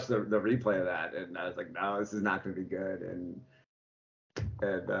 I just watched the replay of that, and I was like, no, this is not going to be good. And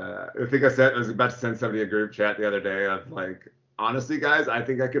I think I was about to send somebody a group chat the other day of like, honestly, guys, I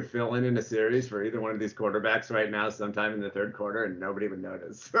think I could fill in a series for either one of these quarterbacks right now, sometime in the third quarter, and nobody would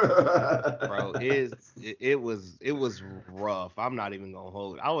notice. Bro, it was rough. I'm not even gonna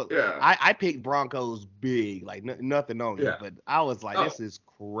hold it. Yeah, I picked Broncos big, like nothing on you, yeah. but I was like, Oh, this is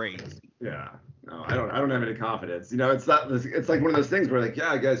crazy. yeah. No, I don't have any confidence. It's not. It's like one of those things where like,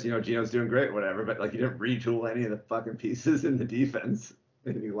 yeah, I guess Gino's doing great, whatever, but like you didn't retool any of the fucking pieces in the defense,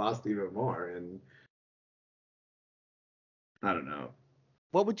 and you lost even more. And I don't know.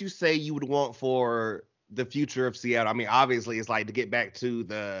 What would you say you would want for the future of Seattle? I mean, obviously, it's like to get back to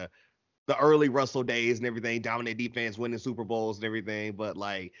the early Russell days and everything, dominant defense, winning Super Bowls and everything. But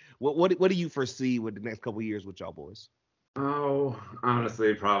like, what do you foresee with the next couple of years with y'all boys? Oh,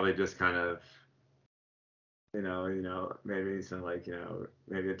 honestly, probably just kind of, maybe some like,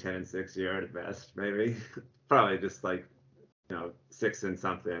 maybe a 10-6 year at best, maybe. Probably just like, 6 and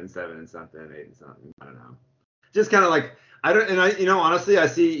something, 7 and something, 8 and something. I don't know. Just kind of like I don't, and I, honestly, I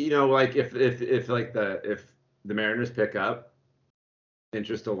see, like if the Mariners pick up,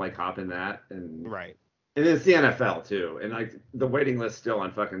 interest will like hop in that, and Right. And it's the NFL too, and like the waiting list still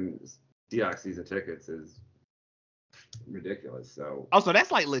on fucking Seahawks season tickets is ridiculous. So Also,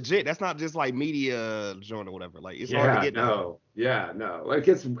 that's like legit. That's not just like media joint or whatever. Like it's hard to get that. no. Like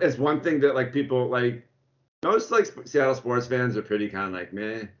it's one thing that like people like most like Seattle sports fans are pretty kind of like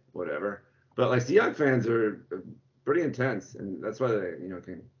meh, whatever. But like Seahawks fans are pretty intense, and that's why they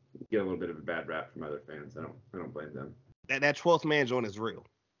can get a little bit of a bad rap from other fans. I don't blame them. That 12th man joint is real.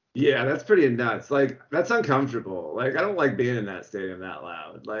 Yeah, that's pretty nuts. Like that's uncomfortable. Like I don't like being in that stadium that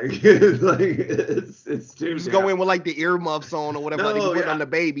loud. Like it's too. You just go in with like the earmuffs on or whatever. No, like they put on the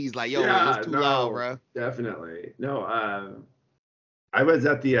babies. Like yo, it's too loud, bro. Definitely no. I was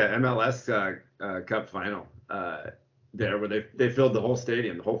at the MLS Cup final there where they filled the whole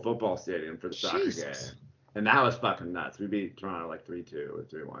stadium, the whole football stadium for the soccer game, and that was fucking nuts. We beat Toronto like 3-2 or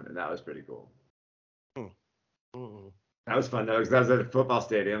 3-1, and that was pretty cool. That was fun though, because that was at a football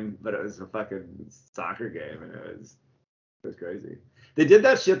stadium, but it was a fucking soccer game, and it was crazy. They did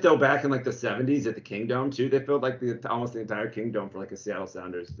that shit though back in like the 70s at the Kingdome too. They filled like almost the entire Kingdome for like a Seattle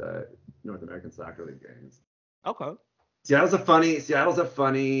Sounders North American Soccer League games. Okay. Seattle's a funny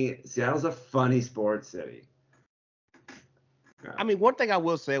sports city. Yeah. I mean, one thing I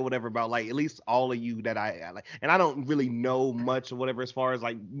will say, whatever, about like at least all of you that I like, and I don't really know much or whatever as far as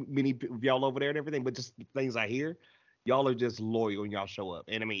like many of y'all over there and everything, but just things I hear, y'all are just loyal when y'all show up,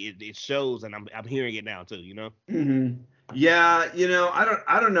 and I mean it shows, and I'm hearing it now too, you know. Mm-hmm. Yeah,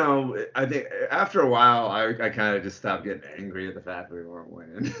 I don't know. I think after a while, I kind of just stopped getting angry at the fact that we weren't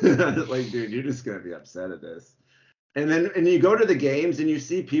winning. Like, dude, you're just gonna be upset at this. And you go to the games and you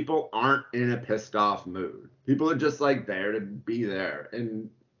see people aren't in a pissed off mood. People are just like there to be there. And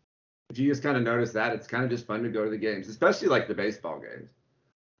if you just kind of notice that, it's kind of just fun to go to the games, especially like the baseball games.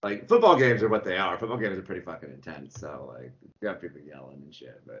 Like football games are what they are. Football games are pretty fucking intense. So like you got people yelling and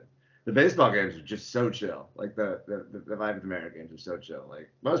shit. But the baseball games are just so chill. Like the Vibe of the America games are so chill. Like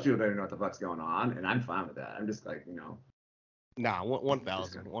most people don't even know what the fuck's going on, and I'm fine with that. I'm just like, Nah,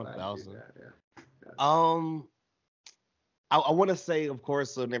 1,000. Yeah. I want to say, of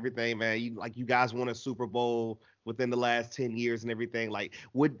course, and everything, man. You guys won a Super Bowl within the last 10 years and everything. Like,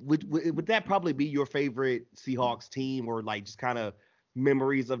 would that probably be your favorite Seahawks team, or like just kind of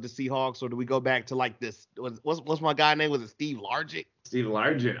memories of the Seahawks, or do we go back to like this? What's my guy name? Was it Steve Largent? Steve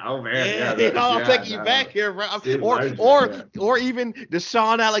Largent. Oh man, I'm taking you back here, bro. Or even the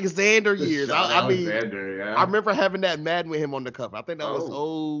Sean Alexander years. I mean, I remember having that Madden with him on the cover. I think that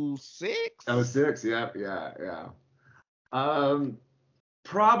was 06. 06, yeah.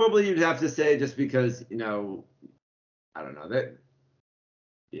 Probably you'd have to say just because I don't know that.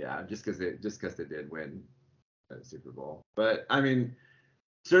 Yeah, just because they did win the Super Bowl. But I mean,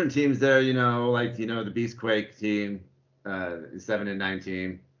 certain teams there, like the Beastquake team, 7-9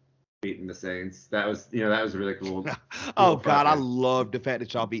 team, beating the Saints. That was really cool. Oh God, I love the fact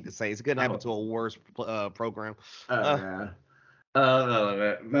that y'all beat the Saints. It couldn't happen to a worse program. Yeah. I love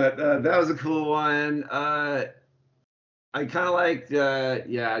it. But that was a cool one. I kind of liked,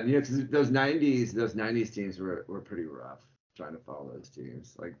 because those '90s teams were pretty rough. Trying to follow those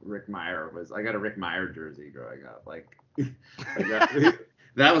teams. Like Rick Mirer I got a Rick Mirer jersey growing up. Like,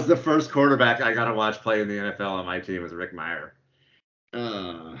 that was the first quarterback I got to watch play in the NFL on my team was Rick Mirer.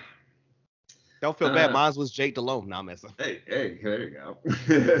 Don't feel bad. Mine was Jake Delhomme. Now I'm messing. Hey, there you go.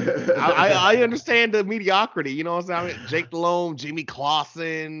 I understand the mediocrity. You know what I'm saying? Jake Delhomme, Jimmy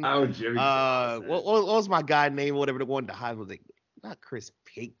Clausen. Oh, Jimmy Clausen. What was my guy name? Whatever the one to hide was it? Not Chris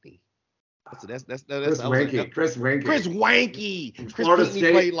Pinckney. That's Chris Wanky. Chris Wanky. Florida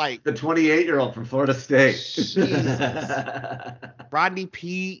State played like the 28-year-old from Florida State. Jesus. Rodney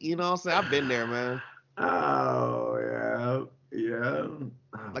Peete, you know what I'm saying? I've been there, man. Oh yeah.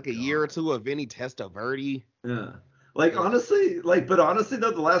 Like a year or two of Vinny Testaverde. Yeah. Honestly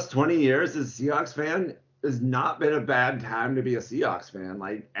though, the last 20 years as a Seahawks fan has not been a bad time to be a Seahawks fan,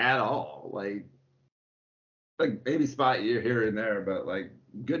 like at all. Like maybe spot year here and there, but like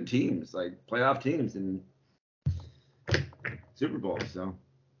good teams, like playoff teams and Super Bowl. So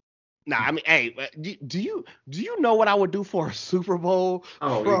nah, I mean, hey, do you know what I would do for a Super Bowl?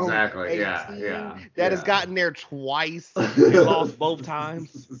 Oh, exactly. Yeah. That has gotten there twice and lost both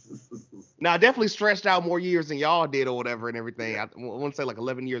times. Now, I definitely stretched out more years than y'all did or whatever and everything. I wouldn't say like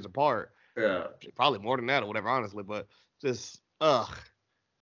 11 years apart. Yeah. Probably more than that or whatever, honestly. But just, I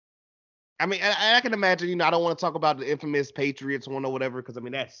mean, I can imagine, I don't want to talk about the infamous Patriots one or whatever, because, I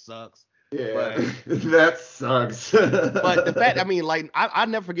mean, that sucks. Yeah, that sucks. But the fact, I mean, like, I'll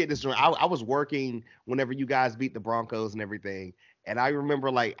never forget this. I was working whenever you guys beat the Broncos and everything, And I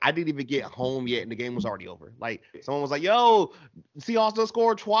remember, like, I didn't even get home yet, and the game was already over. Like, someone was like, "Yo, Seahawks still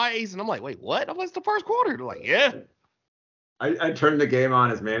scored twice," and I'm like, "Wait, what?" I'm like, "It's the first quarter." They're like, "Yeah." I turned the game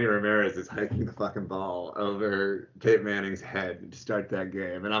on as Manny Ramirez is hiking the fucking ball over Peyton Manning's head to start that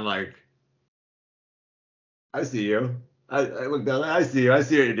game, and I'm like, I see you. I looked down. I see you. I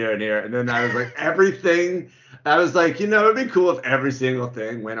see what you're doing here. And then I was like, everything. I was like, it'd be cool if every single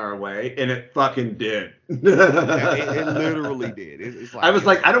thing went our way, and it fucking did. Yeah, it literally did. It's like, I was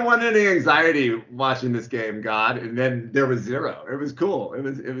like, I don't want any anxiety watching this game, God. And then there was zero. It was cool. It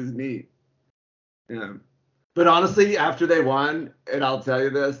was neat. Yeah. But honestly, after they won, and I'll tell you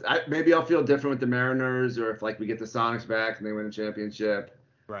this, maybe I'll feel different with the Mariners, or if like we get the Sonics back and they win a championship.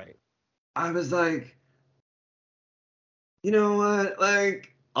 right. I was like, you know what?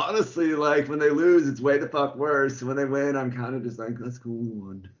 Like, honestly, like when they lose, it's way the fuck worse. When they win, I'm kind of just like, that's cool, we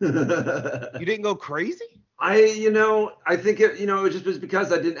won. You didn't go crazy? I think it just was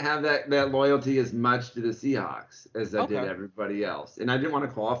because I didn't have that loyalty as much to the Seahawks as I did everybody else. And I didn't want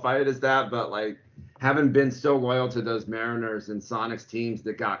to qualify it as that, but like having been so loyal to those Mariners and Sonics teams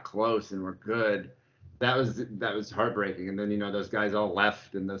that got close and were good, that was heartbreaking. And then, those guys all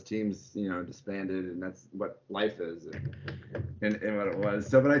left and those teams, disbanded, and that's what life is and what it was.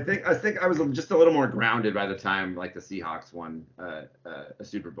 So, but I think I was just a little more grounded by the time like the Seahawks won a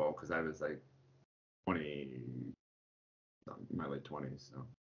Super Bowl, because I was like 20, in my late 20s. So.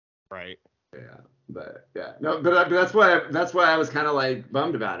 Right. Yeah, but yeah, no, but that's why I was kind of like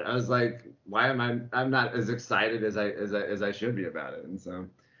bummed about it. I was like, why am I'm not as excited as I should be about it, and so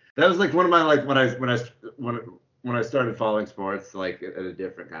that was like one of my like when I started following sports like at a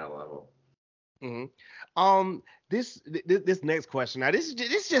different kind of level. Mm-hmm. This next question. Now, this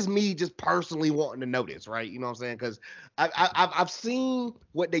is just me just personally wanting to know this, right? You know what I'm saying? Because I've seen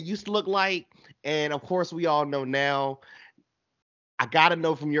what they used to look like, and of course we all know now. I gotta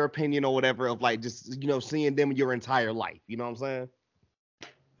know from your opinion or whatever of like just seeing them your entire life. You know what I'm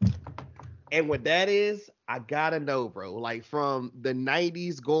saying? And what that is, I gotta know, bro. Like from the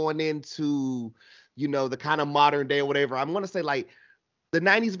 '90s going into the kind of modern day or whatever. I'm gonna say like the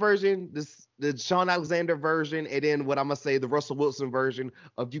 '90s version, the Sean Alexander version, and then what I'm gonna say the Russell Wilson version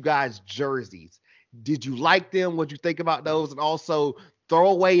of you guys' jerseys. Did you like them? What'd you think about those? And also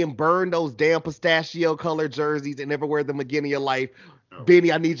throw away and burn those damn pistachio colored jerseys and never wear them again in your life. Oh.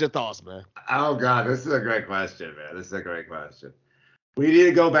 Benny, I need your thoughts, man. Oh God, this is a great question, man. This is a great question. We need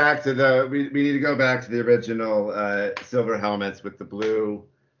to go back to the original silver helmets with the blue,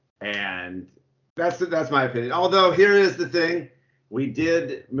 and that's my opinion. Although here is the thing, we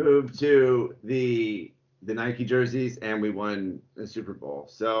did move to the Nike jerseys and we won the Super Bowl.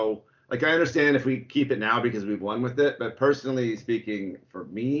 So like I understand if we keep it now because we've won with it, but personally speaking, for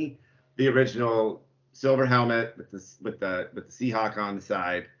me, the original silver helmet with the Seahawk on the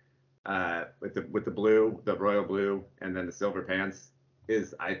side, with the blue, the royal blue, and then the silver pants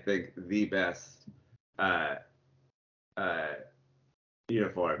is, I think, the best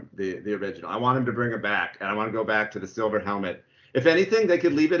uniform, the original. I want him to bring it back, and I want to go back to the silver helmet. If anything, they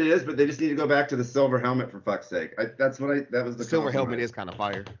could leave it as, but they just need to go back to the silver helmet for fuck's sake. That was the silver helmet is kind of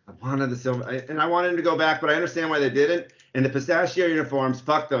fire. I wanted the silver, and I wanted him to go back, but I understand why they didn't. And the pistachio uniforms,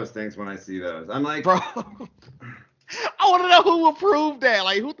 fuck those things when I see those. I'm like, bro. I want to know who approved that.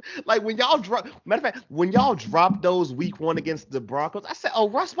 Like who? Like when y'all drop. Matter of fact, when y'all dropped those week 1 against the Broncos, I said, "Oh,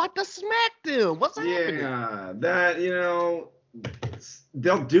 Russ about to smack them. What's happening?" Yeah, that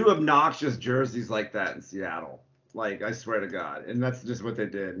they'll do obnoxious jerseys like that in Seattle. Like, I swear to God. And that's just what they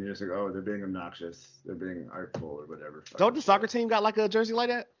did. And you're just like, oh, they're being obnoxious. They're being artful or whatever. Don't the soccer team got like a jersey like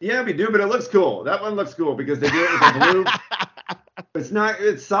that? Yeah, we do, but it looks cool. That one looks cool because they do it with the blue.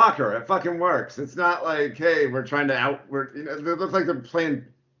 It's soccer. It fucking works. It's not like, hey, we're trying to it looks like they're playing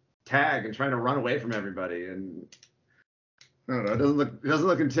tag and trying to run away from everybody. And I don't know. It doesn't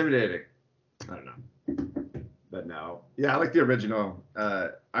look intimidating. I don't know. But no. Yeah, I like the original.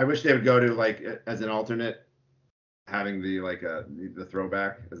 I wish they would go to like as an alternate, having the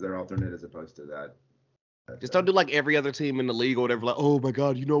throwback as their alternate as opposed to that. Just don't do like every other team in the league or whatever. Like, oh my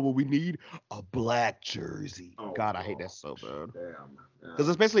God, you know what we need? A black jersey. Oh, God, I hate that so bad. Damn. Because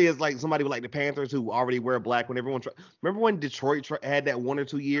especially as like somebody with like the Panthers who already wear black when everyone. Remember when Detroit had that 1 or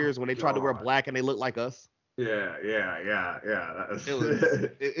 2 years when they tried to wear black and they looked like us? Yeah.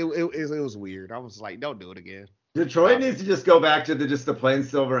 It was weird. I was like, don't do it again. Detroit needs to just go back to the plain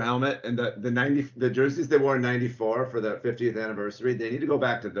silver helmet and the jerseys they wore in '94 for the 50th anniversary. They need to go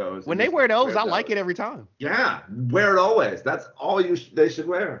back to those. When they wear those, I like it every time. Yeah, wear it always. That's all they should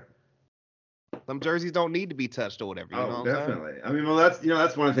wear. Some jerseys don't need to be touched or whatever. You know Oh, what I'm saying? definitely. I mean, well, that's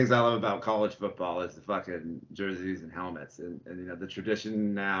one of the things I love about college football is the fucking jerseys and helmets, and the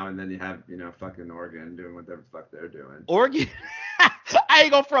tradition now, and then you have fucking Oregon doing whatever the fuck they're doing. Oregon. I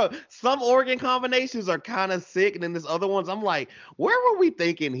ain't gonna front. Some Oregon combinations are kind of sick, and then there's other ones. I'm like, where were we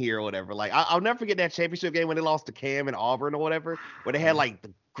thinking here or whatever? Like, I'll never forget that championship game when they lost to Cam and Auburn or whatever, where they had like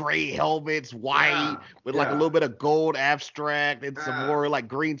the gray helmets, white with like a little bit of gold abstract and some more like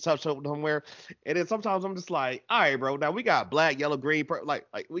green touch somewhere. And then sometimes I'm just like, all right, bro. Now we got black, yellow, green, like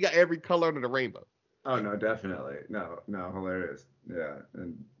we got every color under the rainbow. Oh no, definitely. No, hilarious. Yeah,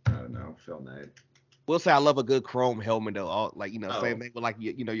 and I don't know, Phil Knight. Will say I love a good chrome helmet though. All, like same thing with like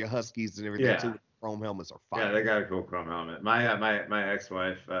your Huskies and everything too. Chrome helmets are fine. Yeah, they got a cool chrome helmet. My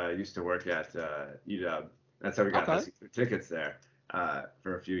ex-wife used to work at UW. That's how we got tickets there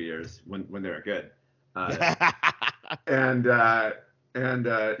for a few years when they were good. And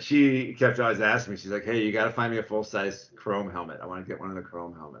she kept always asking me. She's like, "Hey, you got to find me a full-size chrome helmet. I want to get one of the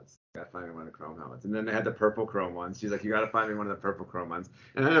chrome helmets. Got to find me one of the chrome helmets." And then they had the purple chrome ones. She's like, "You got to find me one of the purple chrome ones."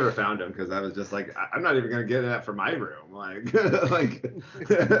 And I never found them because I was just like, "I'm not even gonna get that for my room." Like,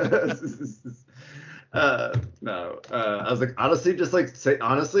 no. I was like, honestly, just like say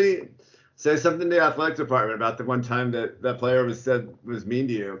something to the athletic department about the one time that player was mean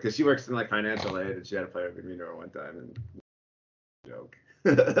to you, because she works in like financial aid and she had a player be mean to her one time, and joke.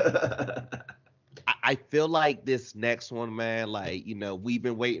 I feel like this next one, man, like, we've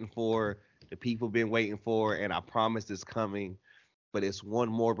been waiting for, the people been waiting for, and I promise it's coming, but it's one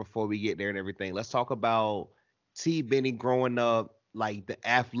more before we get there and everything. Let's talk about T. Benny growing up, like the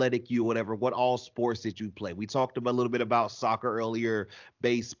athletic you, whatever. What all sports did you play? We talked a little bit about soccer earlier,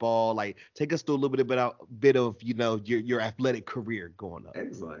 baseball. Like, take us through a little bit of your athletic career going up.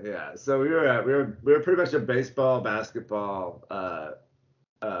 Excellent, yeah. So we were pretty much a baseball, basketball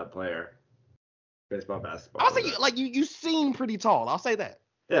player. Baseball, basketball. I'll say you seem pretty tall. I'll say that.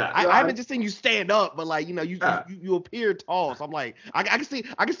 Yeah, I haven't just seen you stand up, but like you appear tall. So I'm like, I can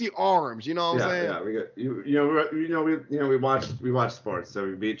see arms. You know what I'm saying? Yeah, we watch sports,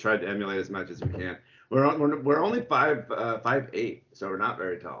 so we tried to emulate as much as we can. We're only 5'8", so we're not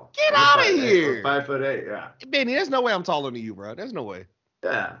very tall. Get out of here! 5'8", yeah. Benny, there's no way I'm taller than you, bro. There's no way.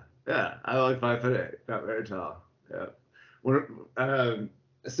 Yeah. I'm only 5'8", not very tall. Yeah.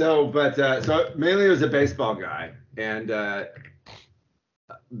 So mainly I was a baseball guy, and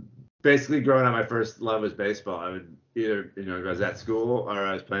basically growing up, my first love was baseball. I would either, I was at school or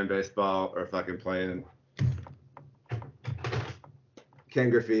I was playing baseball or fucking playing Ken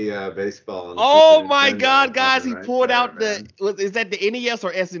Griffey baseball. Oh my God, guys! He pulled out is that the NES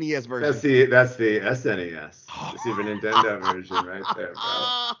or SNES version? That's the SNES, the Super Nintendo version right there,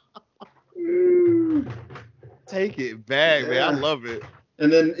 bro. Take it back, man. I love it.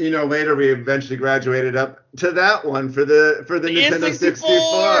 And then, later we eventually graduated up to that one for the Nintendo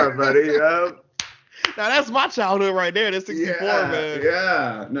 64, buddy. Yep. Now that's my childhood right there. The 64, man.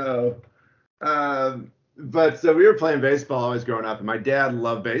 Yeah, no. But so we were playing baseball always growing up, and my dad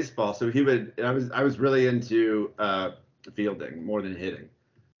loved baseball, so I was really into fielding more than hitting.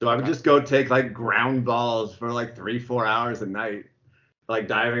 So I would just go take like ground balls for like 3-4 hours a night, like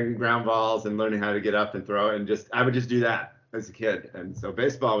diving ground balls and learning how to get up and throw, and I would just do that as a kid. And so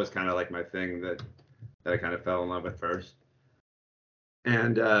baseball was kind of like my thing that I kind of fell in love with first.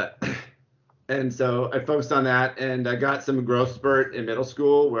 And so I focused on that, and I got some growth spurt in middle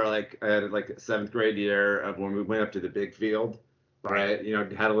school where like I had like a 7th grade year of when we went up to the big field, right?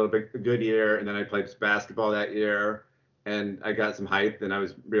 Had a good year, and then I played basketball that year, and I got some height, and I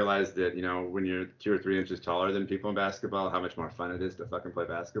realized that, when you're 2 or 3 inches taller than people in basketball, how much more fun it is to fucking play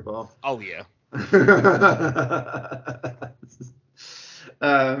basketball. Oh yeah.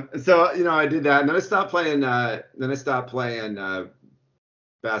 So I did that, and then I stopped playing.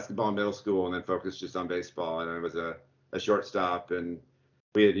 Basketball in middle school, and then focused just on baseball. And I was a shortstop, and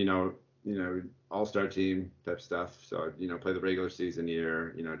we had all-star team type stuff. So play the regular season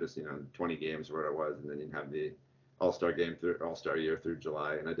year, just 20 games or what it was, and then you'd have the all-star game through all-star year through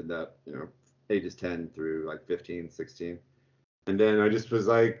July, and I did that ages 10 through like 15, 16, and then I just was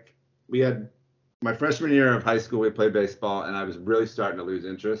like, we had my freshman year of high school, we played baseball, and I was really starting to lose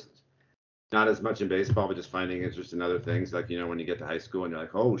interest. Not as much in baseball, but just finding interest in other things. Like, when you get to high school and you're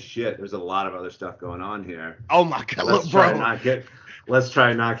like, oh shit, there's a lot of other stuff going on here. Oh my God, let's try and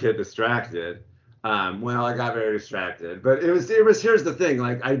not get distracted. Well, I got very distracted, but it was, here's the thing.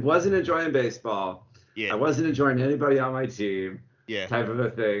 Like, I wasn't enjoying baseball. Yeah. I wasn't enjoying anybody on my team. Yeah. Type of a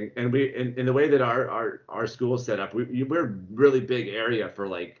thing. And in the way that our school set up, we're a really big area for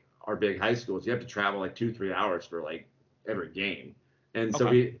like our big high schools. You have to travel like 2-3 hours for like every game. And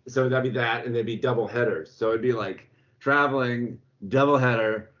Okay. so that'd be that, and they'd be double headers. So it'd be like traveling, double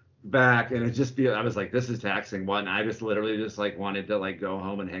header, back, and I was like, this is taxing. One, I just literally just like wanted to like go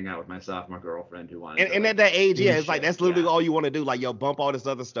home and hang out with my sophomore girlfriend who wanted to And like at that age, do yeah, it's like shit. that's literally Yeah. all you want to do. Like, yo, bump all this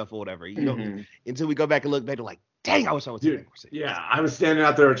other stuff or whatever. You know, Hmm. until we go back and look back, like, dang, I wish I would take that Dude, more serious. yeah, I was standing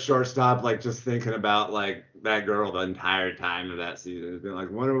out there at shortstop, like just thinking about like that girl the entire time of that season. Being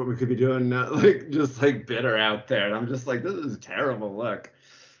like, wonder what we could be doing now. Like just like bitter out there. And I'm just like, this is a terrible look.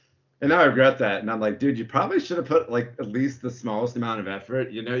 And now I regret that. And I'm like, dude, you probably should have put like at least the smallest amount of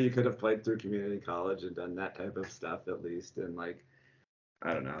effort. You know, you could have played through community college and done that type of stuff at least. And like,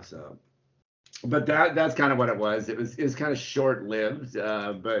 I don't know. So, but that's kind of what it was. It was kind of short lived.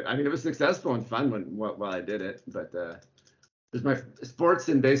 But I mean, it was successful and fun while I did it. But it was my sports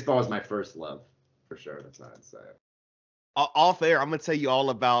and baseball was my first love for sure. That's what I'd say. All fair. I'm gonna tell you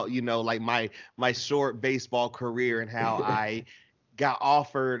all about, like my short baseball career and how I got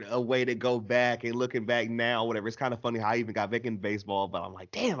offered a way to go back, and looking back now, whatever. It's kind of funny how I even got back in baseball, but I'm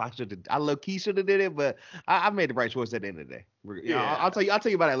like, damn, I low key should have did it, but I made the right choice at the end of the day. I'll Yeah, tell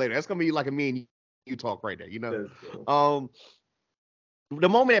you about that later. That's gonna be like a me and you talk right there, that's cool. Um, the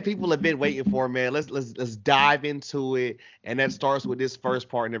moment that people have been waiting for, man. Let's dive into it, and that starts with this first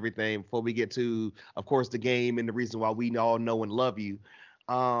part and everything. Before we get to, of course, the game and the reason why we all know and love you.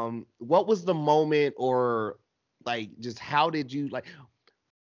 What was the moment, or like, just how did you like?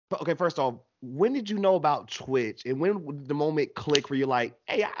 Okay, first off, when did you know about Twitch, and when would the moment click where you're like,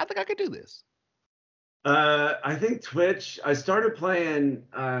 hey, I think I could do this? I think Twitch. I started playing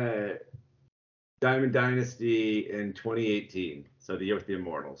Diamond Dynasty in 2018, so the year with the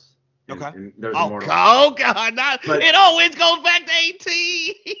Immortals, Okay. and there's Oh Immortal. God, oh God, not But it always goes back to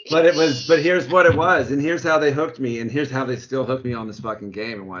 18. but here's what it was, and here's how they hooked me, and here's how they still hook me on this fucking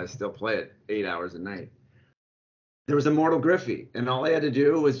game, and why I still play it 8 hours a night. There was Immortal Griffey, and all I had to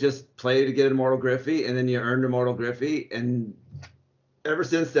do was just play to get Immortal Griffey, and then you earned Immortal Griffey, and ever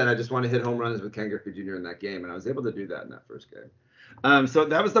since then, I just want to hit home runs with Ken Griffey Jr. in that game, and I was able to do that in that first game. So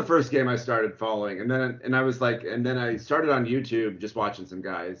that was the first game I started following, and I was like, and then I started on YouTube just watching some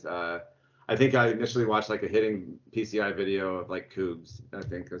guys. I think I initially watched like a hitting PCI video of like Cougs, I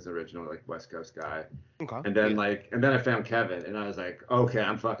think was the original like West Coast guy, Okay. and then Yeah. like and then I found Kevin, and I was like, okay,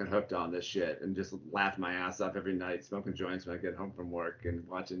 I'm fucking hooked on this shit, and just laugh my ass off every night, smoking joints when I get home from work, and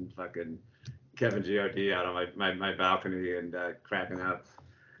watching fucking Kevin God out on my balcony and cracking up.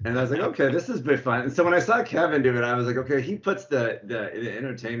 And I was like, okay, this has been fun. And so when I saw Kevin do it, I was like, okay, he puts the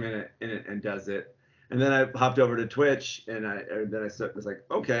entertainment in it and does it. And then I hopped over to Twitch, and was like,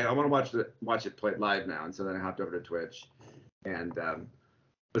 okay, I want to watch it played live now. And so then I hopped over to Twitch, and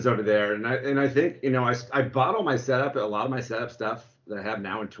was over there. And I think I bought all my setup, a lot of my setup stuff that I have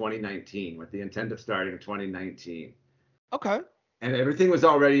now in 2019 with the intent of starting in 2019, Okay. and everything was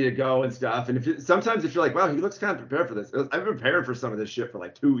all ready to go and stuff. And sometimes if you're like, wow, he looks kind of prepared for this. I've been preparing for some of this shit for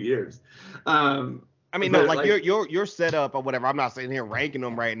like 2 years. I mean, no, But like like, your setup or whatever. I'm not sitting here ranking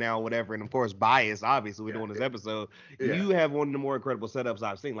them right now, or whatever. And of course, bias. Obviously, we're yeah, doing this episode. yeah, You have one of the more incredible setups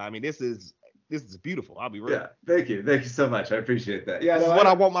I've seen. Like, I mean, this is beautiful. I'll be real. yeah. Thank you so much. I appreciate that. Yeah, This is no, what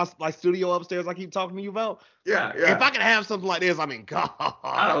I want my studio upstairs. I keep talking to you about. yeah, If yeah. I could have something like this, I mean, God.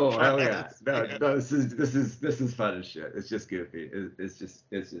 Oh hell yeah! Yes. No, Yeah. no, this is fun as shit. It's just goofy. It's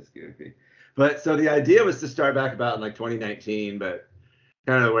just goofy. But so the idea was to start back about in like 2019, but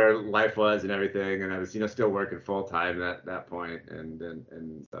kind of where life was and everything, and I was still working full time at that point, and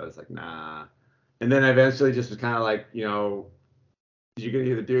so I was like nah, and then I eventually just was kind of like you're gonna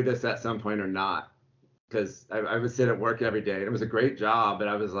either do this at some point or not, because I would sit at work every day, and it was a great job, but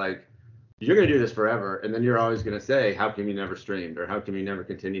I was like, you're going to do this forever, and then you're always going to say, how come you never streamed, or how come you never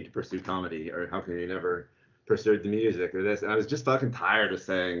continued to pursue comedy, or how come you never pursued the music or this, and I was just fucking tired of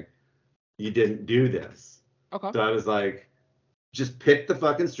saying you didn't do this. Okay. So I was like, just pick the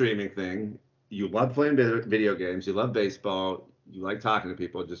fucking streaming thing. You love playing video games, you love baseball, you like talking to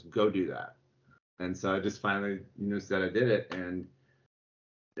people, just go do that. And so I just finally said I did it, and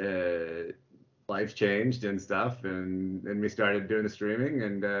life changed and stuff, and we started doing the streaming,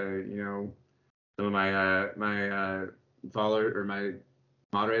 and some of my followers or my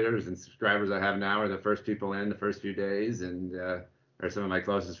moderators and subscribers I have now are the first people in the first few days, and are some of my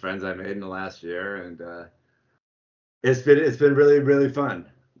closest friends I made in the last year, and it's been really really fun.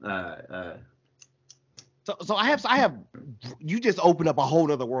 So I have you just opened up a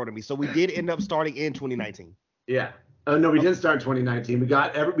whole other world to me. So we did end up starting in 2019. Yeah. Oh no, we didn't start in 2019. We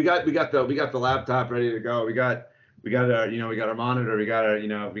got the laptop ready to go. We got we got our monitor, we got our,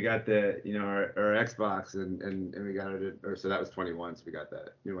 we got the, our Xbox, and we got it, or so that was 21, so we got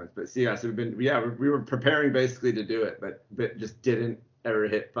that new ones. But see, yeah, so we were preparing basically to do it, but just didn't ever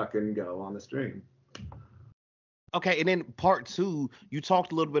hit fucking go on the stream. Okay, and then part two, you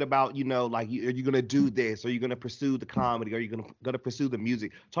talked a little bit about, like, are you gonna do this? Are you gonna pursue the comedy? Are you gonna pursue the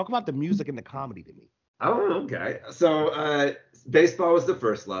music? Talk about the music and the comedy to me. Oh, okay. So baseball was the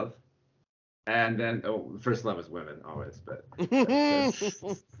first love. And then, first love is women always, but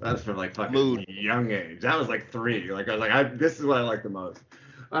that's from like fucking Mood. young age. That was like 3. Like I was like, this is what I like the most.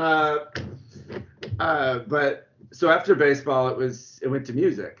 But so after baseball, it went to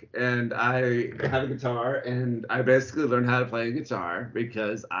music, and I had a guitar, and I basically learned how to play a guitar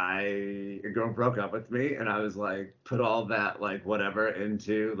because a girl broke up with me, and I was like, put all that like whatever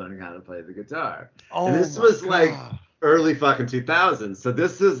into learning how to play the guitar. Oh, and this was God. like early fucking 2000s. So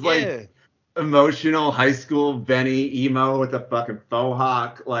this is like. Yeah. Emotional high school Benny emo with a fucking faux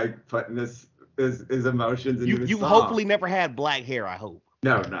hawk, like putting his emotions into his You song. hopefully never had black hair, I hope.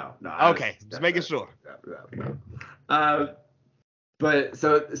 No. Okay, just making sure. But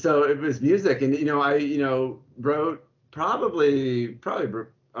so it was music, and I wrote probably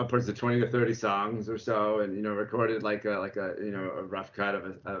upwards of 20 to 30 songs or so, and recorded like a a rough cut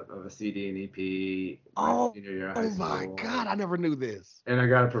of a CD and EP. Oh, Year of high school. my God, I never knew this. And I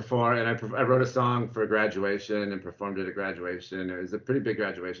got to perform, and I wrote a song for graduation and performed it at graduation. It was a pretty big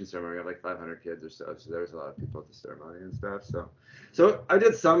graduation ceremony. We had like 500 kids or so there was a lot of people at the ceremony and stuff. So I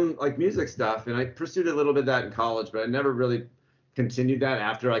did some like music stuff, and I pursued a little bit of that in college, but I never really continued that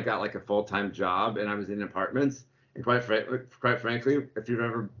after I got like a full-time job and I was in apartments. And quite frankly, if you've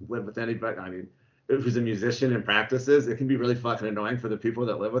ever lived with anybody, I mean, who's a musician and practices, it can be really fucking annoying for the people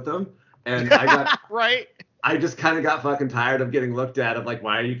that live with them. And I got right. I just kind of got fucking tired of getting looked at of like,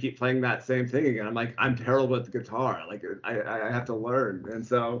 why do you keep playing that same thing again? I'm like, I'm terrible at the guitar. Like I have to learn. And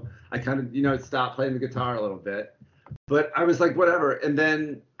so I kind of, stopped playing the guitar a little bit, but I was like, whatever. And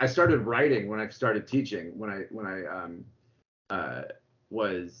then I started writing when I started teaching, when I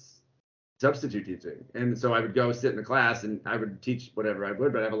was substitute teaching. And so I would go sit in the class and I would teach whatever I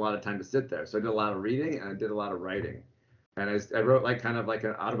would, but I have a lot of time to sit there. So I did a lot of reading and I did a lot of writing. And I wrote like kind of like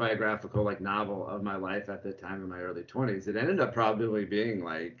an autobiographical like novel of my life at the time in my early 20s. It ended up probably being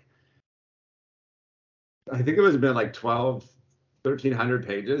like, I think it was been like 1,300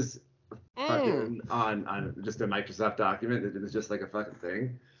 pages fucking on just a Microsoft document. It was just like a fucking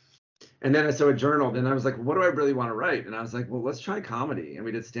thing. And then so I journaled, and I was like, what do I really want to write? And I was like, well, let's try comedy. And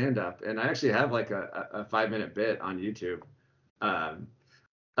we did stand up. And I actually have like a 5-minute bit on YouTube. That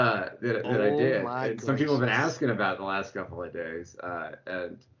I did. And some people have been asking about it the last couple of days.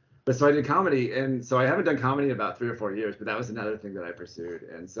 But so I did comedy, and so I haven't done comedy in about 3 or 4 years, but that was another thing that I pursued.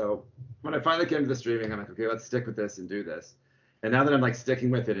 And so when I finally came to the streaming, I'm like, okay, let's stick with this and do this. And now that I'm like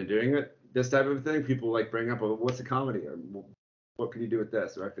sticking with it and doing it, this type of thing, people like bring up, well, what's a comedy? Or what can you do with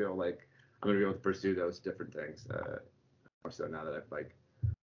this? So I feel like I'm gonna be able to pursue those different things more so now that I've like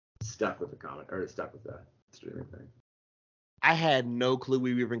stuck with the comedy or stuck with the streaming thing. I had no clue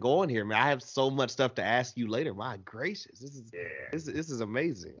we were even going here, man. I have so much stuff to ask you later. My gracious, this is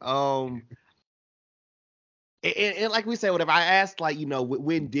amazing. And like we said, whatever I asked, like,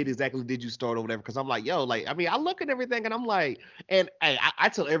 when did you start or whatever? Because I'm like, yo, like, I mean, I look at everything and I'm like, and hey, I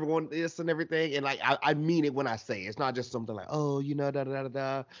tell everyone this and everything, and like, I mean it when I say it. It's not just something like, oh, da da da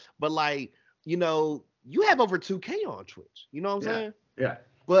da. But like, you have over 2K on Twitch. You know what I'm saying? Yeah.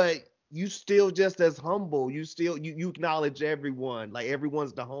 But you still just as humble. You still you acknowledge everyone. Like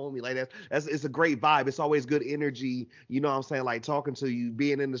everyone's the homie. Like that's it's a great vibe. It's always good energy. You know what I'm saying? Like talking to you,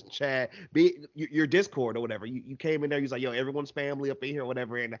 being in the chat, your Discord or whatever. You came in there. You're like, yo, everyone's family up in here or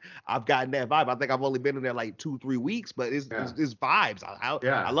whatever. And I've gotten that vibe. I think I've only been in there like 2-3 weeks, but it's vibes.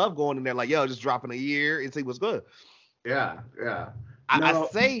 I love going in there like, yo, just dropping a year and see what's good. Yeah. I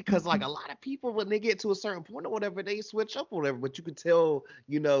say because like a lot of people when they get to a certain point or whatever they switch up or whatever, but you could tell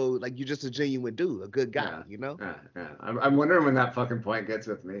like you're just a genuine dude, a good guy, Yeah. I'm wondering when that fucking point gets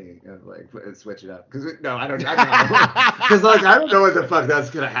with me, like switch it up. Because I don't know. Because like I don't know what the fuck that's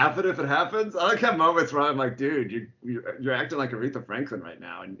gonna happen if it happens. I like have moments where I'm like, dude, you're acting like Aretha Franklin right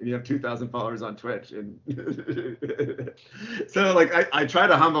now, and you have 2,000 followers on Twitch, and so like I try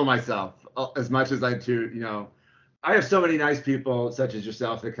to humble myself as much as I do, I have so many nice people such as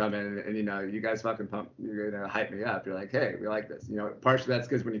yourself that come in and you guys fucking you're gonna hype me up. You're like, hey, we like this. Partially that's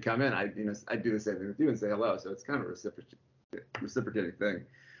because when you come in, I do the same thing with you and say hello. So it's kind of a reciprocating thing.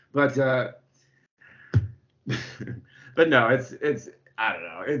 But but no, it's I don't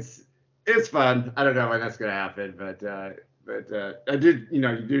know. It's fun. I don't know when that's gonna happen, but I did you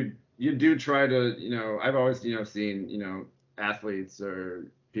you do try to, I've always, seen, athletes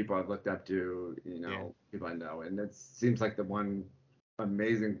or people I've looked up to, people I know, and it seems like the one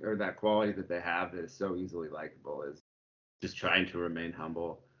amazing or that quality that they have that is so easily likable is just trying to remain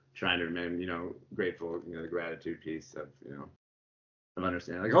humble, trying to remain, grateful, the gratitude piece of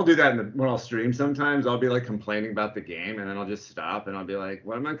understanding. Like I'll do that when I'll stream sometimes. I'll be like complaining about the game and then I'll just stop and I'll be like,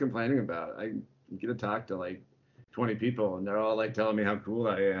 what am I complaining about? I get to talk to like 20 people and they're all like telling me how cool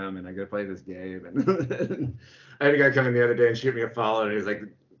I am and I get to play this game. And I had a guy come in the other day and shoot me a follow and he was like,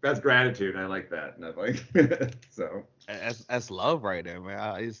 that's gratitude. I like that. And I'm like, so. That's love right there,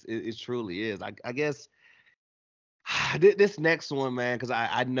 man. It truly is. I guess this next one, man, because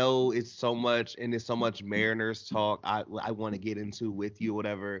I know it's so much and there's so much Mariners talk I want to get into with you,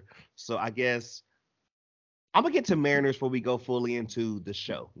 whatever. So I guess I'm gonna get to Mariners before we go fully into the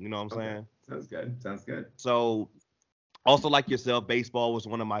show. You know what I'm saying? Sounds good. So also like yourself, baseball was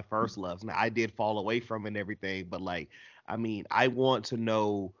one of my first loves. Now I did fall away from it and everything, but like, I mean, I want to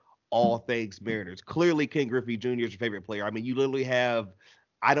know all things Mariners. Clearly, Ken Griffey Jr. is your favorite player. I mean, you literally have,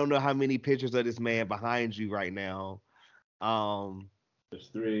 I don't know how many pictures of this man behind you right now. There's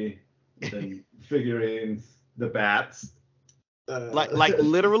 3, then figurines, the bats. Like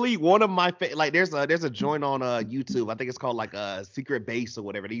literally one of my like there's a joint on YouTube. I think it's called like Secret Base or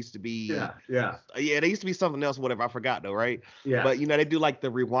whatever. It used to be yeah. There used to be something else, whatever. I forgot though, right? Yeah. But they do like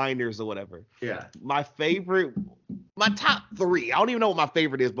the rewinders or whatever. Yeah. My top 3. I don't even know what my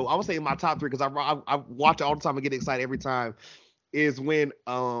favorite is, but I would say my top 3 because I watch it all the time and get excited every time. Is when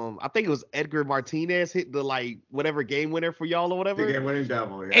I think it was Edgar Martinez hit the like whatever game winner for y'all or whatever. The game winning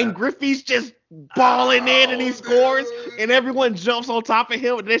double, yeah. And Griffey's just balling in and he scores and everyone jumps on top of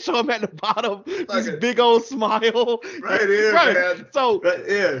him and they show him at the bottom this big old smile. Right here, right. Man. So right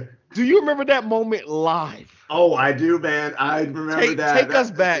here. Do you remember that moment live? Oh, I do, man. I remember that. Take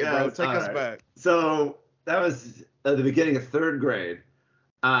us back, bro. Take us back. So that was at the beginning of 3rd grade.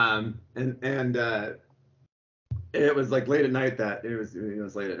 And it was like late at night it was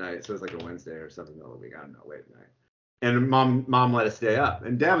late at night, so it was like a Wednesday or something middle of the week. I don't know, late at night. And mom let us stay up,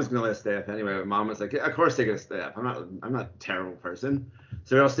 and Dad was gonna let us stay up anyway. But Mom was like, yeah, of course they're gonna stay up. I'm not a terrible person,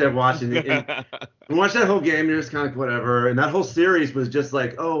 so we all stay up watching. And watch that whole game. You're just kind of like whatever. And that whole series was just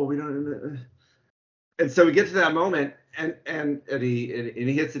like, oh, we don't. And so we get to that moment, and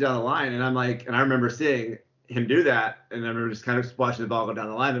he hits it down the line, and I'm like, and I remember seeing him do that, and I remember just kind of watching the ball go down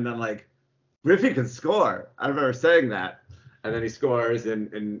the line, and I'm like, Griffey can score. I remember saying that. And then he scores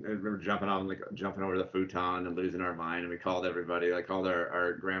and I remember jumping over the futon and losing our mind. And we called everybody, like called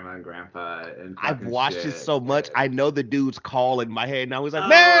our grandma and grandpa. And I've watched it so much. I know the dude's call in my head now. He's like,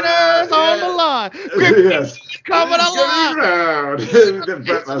 Mariners on the line. Griffey's coming alive.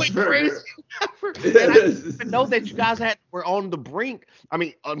 It's crazy. And I didn't even know that you guys were on the brink. I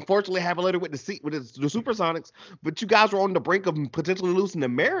mean, unfortunately, have a letter with the Supersonics, but you guys were on the brink of potentially losing the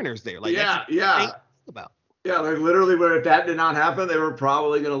Mariners there. Like, yeah. About. Yeah, like literally, where if that did not happen, they were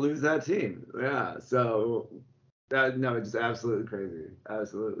probably going to lose that team. Yeah, so it's just absolutely crazy,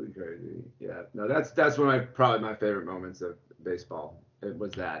 Yeah, no, that's one of probably my favorite moments of baseball. It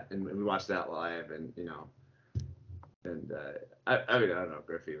was that, and we watched that live, and I mean, I don't know,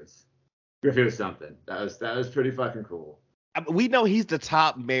 Griffey was something. That was pretty fucking cool. We know he's the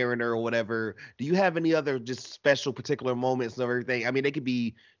top Mariner or whatever. Do you have any other just special particular moments of everything? I mean, they could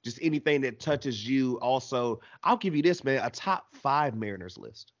be just anything that touches you. Also, I'll give you this, man, a top 5 Mariners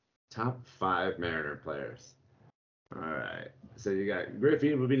list. Top 5 Mariner players. All right. So you got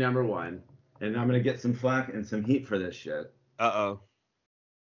Griffey would be number 1. And I'm going to get some flack and some heat for this shit. Uh-oh.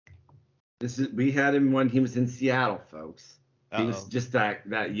 We had him when he was in Seattle, folks. He was just that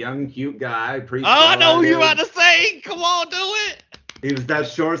young, cute guy. I know who you're about to say. Come on, do it. He was that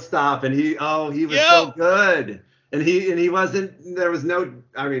shortstop, and he was so good. And he wasn't. There was no.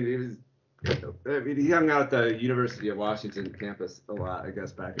 I mean, he hung out at the University of Washington campus a lot, I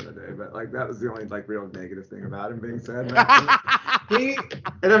guess, back in the day. But like that was the only like real negative thing about him being sad. And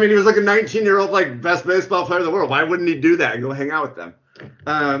I mean, he was like a 19-year-old like best baseball player in the world. Why wouldn't he do that and go hang out with them?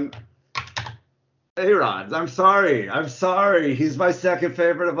 A-Rod, I'm sorry. He's my second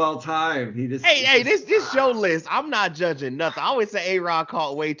favorite of all time. Hey, this your list. I'm not judging nothing. I always say A-Rod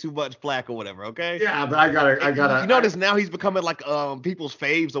caught way too much flack or whatever, okay? Yeah, but I gotta. You notice now he's becoming like people's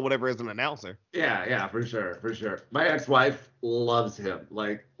faves or whatever as an announcer. Yeah, for sure. My ex-wife loves him,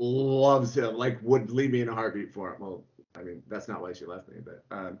 like would leave me in a heartbeat for him. Well, I mean, that's not why she left me, but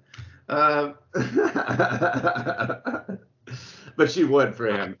but she would for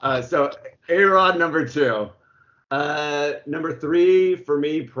him. So A-Rod number 2. Number 3 for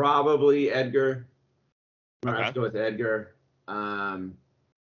me, probably Edgar. I have to go with Edgar.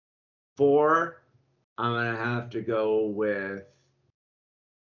 4, I'm gonna have to go with.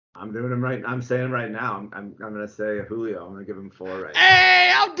 I'm doing him right. I'm saying right now. I'm gonna say Julio. I'm gonna give him 4 right now.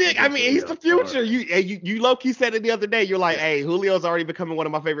 Hey, I'm dick. I mean, he's Julio the 4. future. You low key said it the other day. You're like, hey, Julio's already becoming one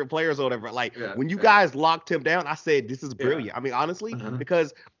of my favorite players or whatever. Like when you guys locked him down, I said this is brilliant. I mean, honestly,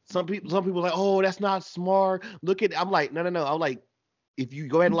 because some people are like, oh, that's not smart. Look at. I'm like, no. I'm like, if you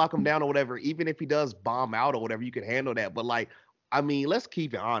go ahead and lock him down or whatever, even if he does bomb out or whatever, you can handle that. But like, I mean, let's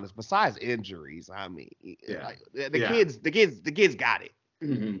keep it honest. Besides injuries, I mean, like the kids got it.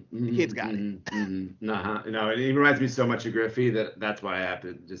 The kids got it. No, and he reminds me so much of Griffey that's why I have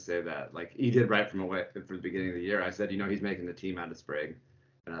to just say that. Like he did right from the beginning of the year. I said, he's making the team out of Sprague,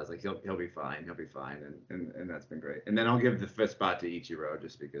 and I was like, he'll be fine, and that's been great. And then I'll give the 5th spot to Ichiro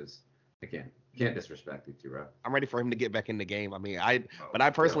just because I can't disrespect Ichiro. I'm ready for him to get back in the game. I mean, I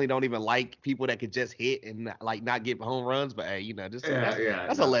personally don't even like people that could just hit and like not get home runs. But hey,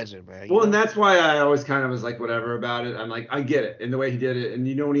 that's a legend, man. Well, and that's why I always kind of was like whatever about it. I'm like, I get it, and the way he did it, and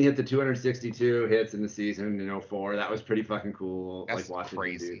when he hit the 262 hits in the season in 04, that was pretty fucking cool. That's like watching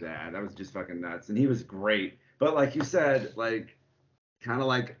crazy. him do that. That was just fucking nuts, and he was great. But like you said, I kind of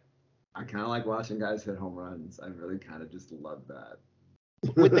like watching guys hit home runs. I really kind of just love that.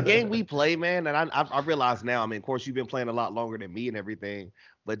 With the game we play, man, and I realize now, I mean, of course, you've been playing a lot longer than me and everything,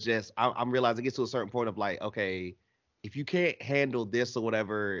 but just I'm realizing it gets to a certain point of like, okay, if you can't handle this or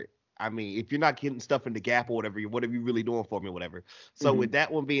whatever, I mean, if you're not getting stuff in the gap or whatever, what are you really doing for me or whatever? So with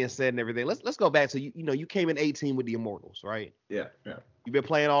that one being said and everything, let's go back to you came in 18 with the Immortals, right? Yeah. You've been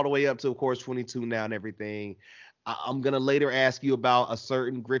playing all the way up to, of course, 22 now and everything. I'm going to later ask you about a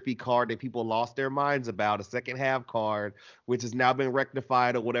certain Griffey card that people lost their minds about, a second half card, which has now been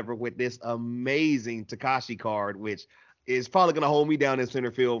rectified or whatever with this amazing Takashi card, which is probably going to hold me down in center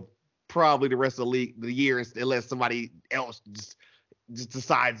field probably the rest of the year unless somebody else just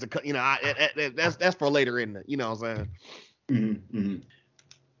decides to, that's for later in the, what I'm saying?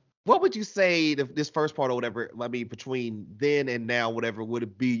 What would you say this first part or whatever, I mean, between then and now, whatever, would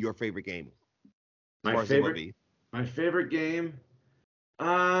it be your favorite game? My favorite game,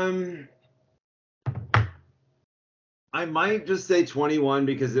 I might just say 21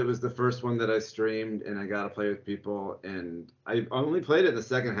 because it was the first one that I streamed and I got to play with people, and I only played it the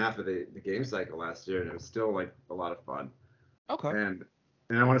second half of the game cycle last year, and it was still like a lot of fun. Okay. And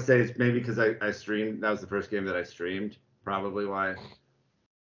I want to say it's maybe because I streamed. That was the first game that I streamed. Probably why.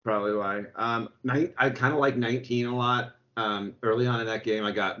 I kind of like 19 a lot. Early on in that game,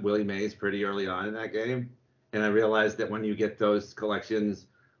 I got Willie Mays pretty early on in that game. And I realized that when you get those collections,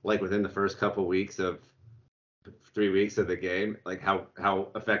 like within the first 3 weeks of the game, like how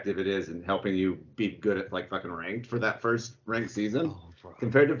effective it is in helping you be good at like fucking ranked for that first ranked season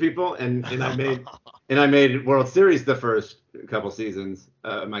compared to people. And I made World Series the first couple seasons,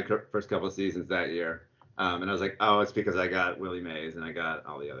 my first couple of seasons that year. And I was like, oh, it's because I got Willie Mays and I got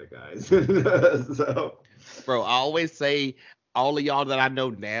all the other guys. So, bro, I always say, all of y'all that I know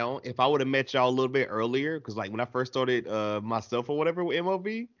now, if I would have met y'all a little bit earlier, because like when I first started myself or whatever with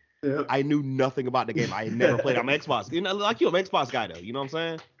MLB, I knew nothing about the game. I had never played on Xbox. Like I'm an Xbox guy though. You know what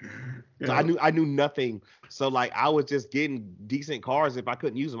I'm saying? Yeah. So I knew nothing. So like I was just getting decent cards. If I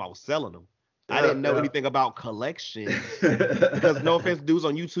couldn't use them, I was selling them. I didn't know anything about collection because no offense, dudes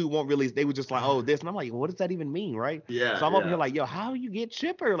on YouTube won't really. They were just like, oh, this, and I'm like, what does that even mean, right? Yeah. So I'm up here like, yo, how do you get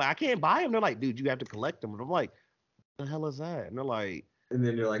Chipper? Like I can't buy them. They're like, dude, you have to collect them. And I'm like, the hell is that? And they're like, and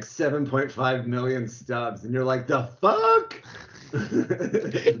then you're like 7.5 million stubs, and you're like, the fuck?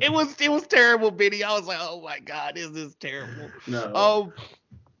 it was terrible, Benny. I was like, oh my god, this is terrible. No.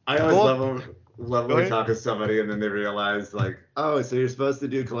 I always love when we talk to somebody and then they realize like, oh, so you're supposed to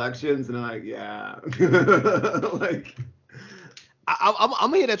do collections, and I'm like, yeah. Like, I'm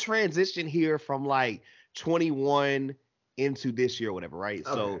gonna hit a transition here from like 21 into this year or whatever, right?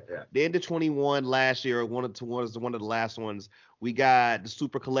 Okay, so the end of 21 last year, one of the last ones, we got the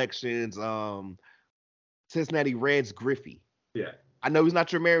super collections, Cincinnati Reds Griffey. Yeah. I know he's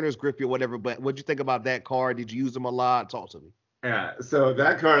not your Mariners Griffey or whatever, but what'd you think about that card? Did you use him a lot? Talk to me. Yeah, so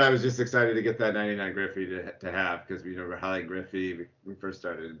that card, I was just excited to get that 99 Griffey to have because we were highlighting Griffey. We first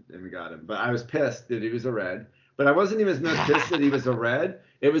started and we got him. But I was pissed that he was a red. But I wasn't even as much pissed that he was a red.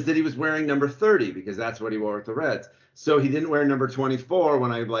 It was that he was wearing number 30 because that's what he wore with the Reds. So he didn't wear number 24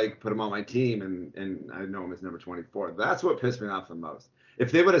 when I like put him on my team and I know him as number 24. That's what pissed me off the most.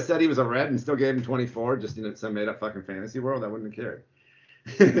 If they would have said he was a red and still gave him 24 just in some made up fucking fantasy world, I wouldn't have cared.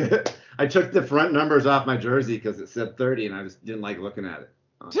 I took the front numbers off my jersey because it said 30 and I just didn't like looking at it.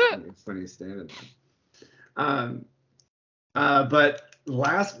 It's funny standing there. But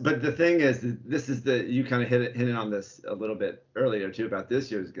But the thing is, this is you kind of hit on this a little bit earlier too about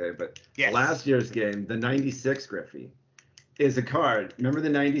this year's game, but Yes. last year's game, the 96 Griffey is a card. Remember the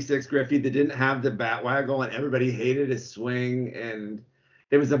 96 Griffey that didn't have the bat waggle and everybody hated his swing, and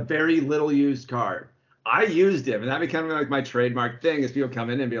it was a very little used card. I used him, and that became like my trademark thing is people come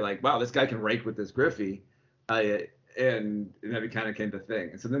in and be like, wow, this guy can rake with this Griffey. And that kind of became the thing.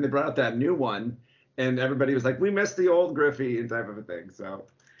 And so then they brought out that new one, and everybody was like, we missed the old Griffey and type of a thing. So,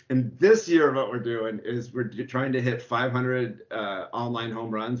 and this year what we're doing is we're trying to hit 500 online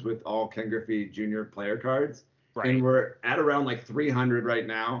home runs with all Ken Griffey Jr. player cards. Right. And we're at around like 300 right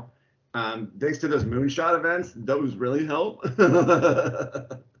now. Thanks to those moonshot events, those really help.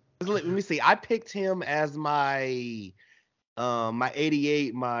 Let me see. I picked him as my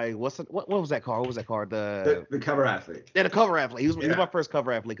 88. What was that card? What was that card? The cover athlete. Yeah, the cover athlete. He was my first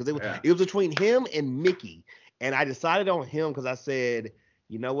cover athlete because it was between him and Mickey, and I decided on him because I said,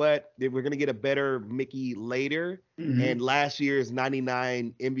 you know what, we're gonna get a better Mickey later. Mm-hmm. And last year's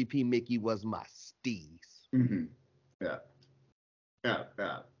 99 MVP Mickey was my steez. Mm-hmm. Yeah.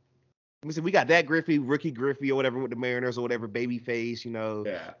 Let me see, we got that Griffey, rookie Griffey or whatever with the Mariners or whatever, babyface, you know.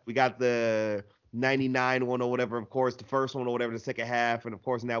 Yeah. We got the 99 one or whatever, of course, the first one or whatever, the second half. And, of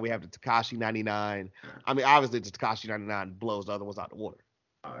course, now we have the Tekashi 99. I mean, obviously, the Tekashi 99 blows the other ones out the water.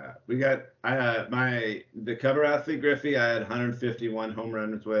 Oh, yeah. We got the cover athlete Griffey, I had 151 home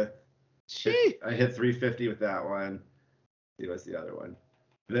runs with. I hit 350 with that one. Let's see, what's the other one?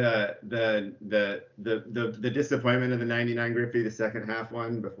 The disappointment of the 99 Griffey, the second half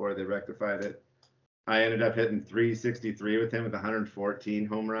one before they rectified it. I ended up hitting 363 with him with 114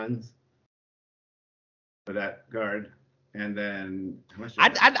 home runs for that guard. And then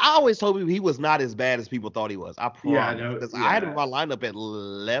I always told you he was not as bad as people thought he was. I promise. Yeah, I know. Because I had him in my lineup at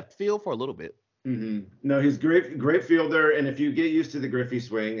left field for a little bit. Mm-hmm. No, he's great fielder, and if you get used to the Griffey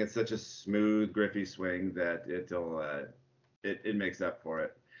swing, it's such a smooth Griffey swing that it makes up for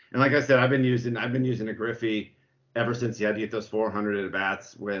it. And like I said, I've been using a Griffey ever since he had to get those 400 at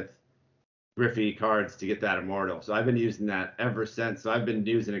bats with Griffey cards to get that immortal. So I've been using that ever since. So I've been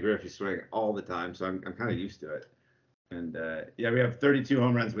using a Griffey swing all the time. So I'm kind of used to it. And we have 32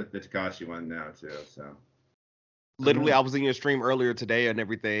 home runs with the Tekashi one now too. So. Literally, I was in your stream earlier today and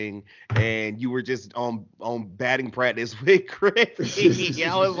everything, and you were just on batting practice with Griffey.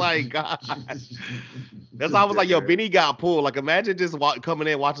 I was like, God. That's why I was like, yo, Benny got pulled. Like, imagine just coming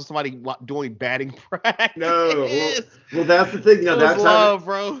in watching somebody doing batting practice. No, well, that's the thing. You know,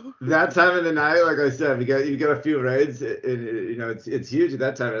 bro. That time of the night, like I said, you get a few raids. You know, it's huge at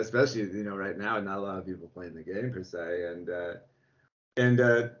that time, especially right now, not a lot of people playing the game per se, and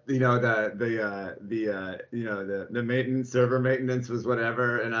the maintenance, server maintenance was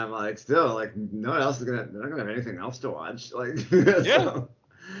whatever, and I'm like, still, like, no one else they're not gonna have anything else to watch, like. Yeah.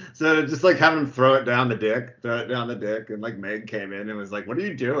 So just like having him throw it down the dick, and like Meg came in and was like, "What are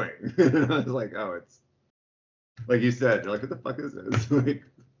you doing?" And I was like, "Oh, it's like you said." They're like, "What the fuck is this?" Like,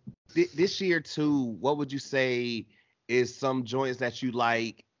 this year too, what would you say is some joints that you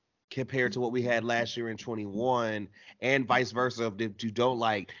like compared to what we had last year in 21, and vice versa that you don't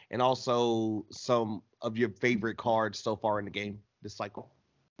like, and also some of your favorite cards so far in the game this cycle?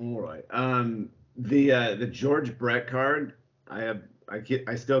 All right. The George Brett card, I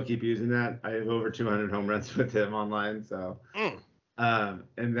still keep using that. I have over 200 home runs with him online. So,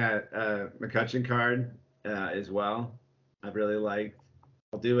 and that McCutchen card as well, I really liked.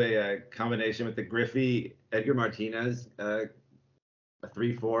 I'll do a combination with the Griffey Edgar Martinez, a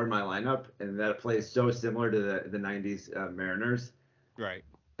 3-4 in my lineup, and that plays so similar to the 90s Mariners. Right.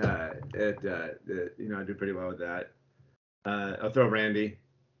 I do pretty well with that. I'll throw Randy, of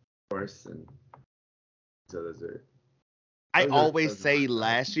course, and so those are. I always say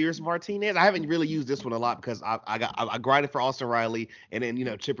last year's Martinez. I haven't really used this one a lot because I grinded for Austin Riley, and then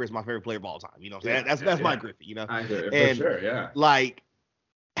Chipper is my favorite player of all time. That's my Griffey. I hear it, for sure, yeah. Like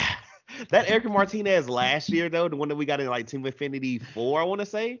that Eric Martinez last year though, the one that we got in like Team Affinity 4, I want to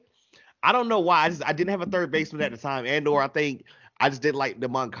say. I don't know why. I didn't have a third baseman at the time, and/or I think I just didn't like the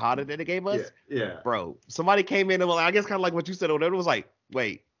Moncada that they gave us. Yeah. Bro, somebody came in and I guess kind of like what you said, or whatever. It was like,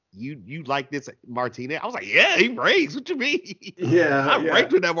 wait. You like this Martinez? I was like, yeah, he raised. What you mean? Yeah, I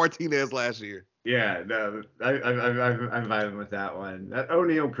ranked with that Martinez last year. Yeah, no, I'm vibing with that one. That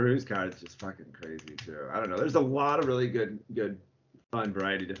O'Neal Cruz card is just fucking crazy too. I don't know. There's a lot of really good, fun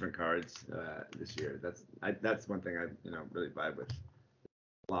variety of different cards this year. That's one thing I really vibe with.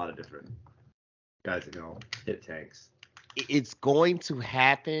 A lot of different guys that can all hit tanks. It's going to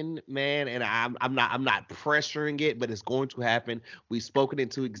happen, man, and I'm not pressuring it, but it's going to happen. We've spoken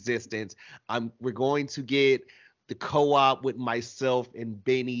into existence. We're going to get the co-op with myself and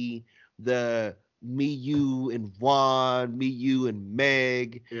Benny, the me, you, and Juan, me, you, and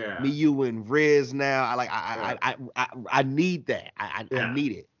Meg, me, you, and Riz. Now, I need that. I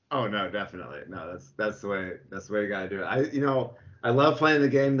need it. Oh no, definitely. No, that's the way you gotta do it. I love playing the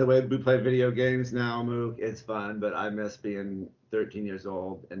game the way we play video games now, Mook. It's fun, but I miss being 13 years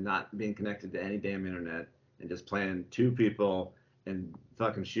old and not being connected to any damn internet and just playing two people and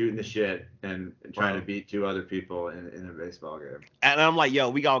fucking shooting the shit and trying to beat two other people in a baseball game. And I'm like, yo,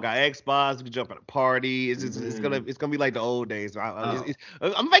 we all got Xbox. We can jump at a party. It's gonna be like the old days. I'm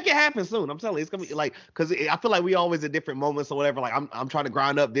gonna make it happen soon. I'm telling you, it's gonna be like, because I feel like we always at different moments or whatever. Like I'm trying to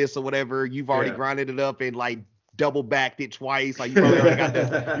grind up this or whatever. You've already grinded it up and like double backed it twice. Like you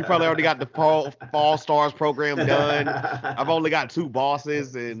probably already got the Fall Stars program done. I've only got 2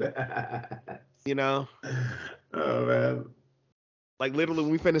 bosses and Oh man. Like literally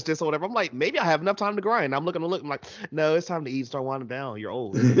when we finish this or whatever, I'm like, maybe I have enough time to grind. I'm looking, I'm like, no, it's time to eat and start winding down. You're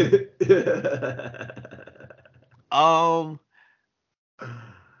old. This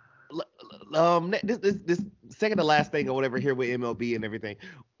second to last thing or whatever here with MLB and everything,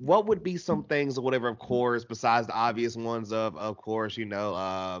 what would be some things or whatever, of course, besides the obvious ones of course,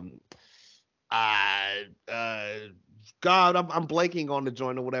 God, I'm blanking on the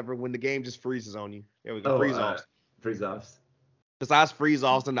joint or whatever when the game just freezes on you. There we go, freeze offs. Freeze offs. Besides freeze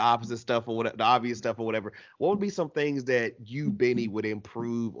offs and the opposite stuff or whatever, the obvious stuff or whatever, what would be some things that you, Benny, would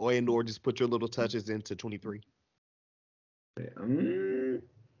improve or just put your little touches into 23?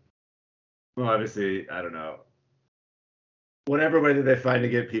 Well, obviously, I don't know. Whatever way that they find to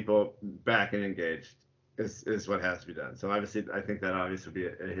get people back and engaged is what has to be done. So obviously, I think that obviously would be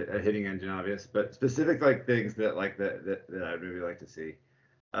a hitting engine, obvious, but specific like things that I'd really like to see.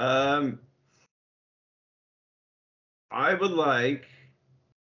 I would like.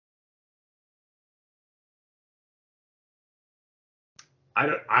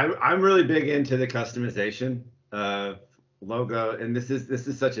 I'm really big into the customization of logo, and this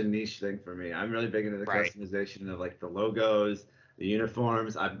is such a niche thing for me. I'm really big into the customization of like the logos, the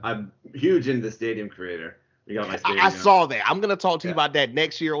uniforms. I'm huge into the Stadium Creator. We got my Stadium. I saw that. I'm gonna talk to you about that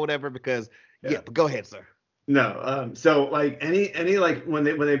next year or whatever because but go ahead, sir. No, so like any like when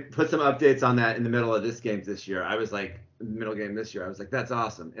they put some updates on that in the middle of this year, I was like middle game this year, I was like, that's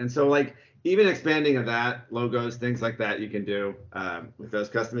awesome. And so like even expanding of that, logos, things like that you can do with those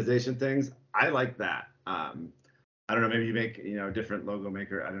customization things. I like that. I don't know, maybe you make different logo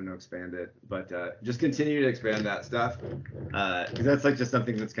maker, I don't know, expand it, but just continue to expand that stuff because that's like just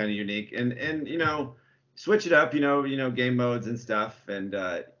something that's kind of unique and switch it up, game modes and stuff and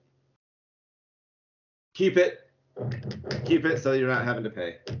keep it so you're not having to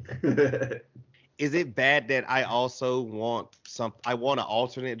pay. Is it bad that I also want I want an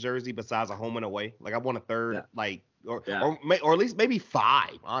alternate jersey besides a home and away? Like I want a third, or at least maybe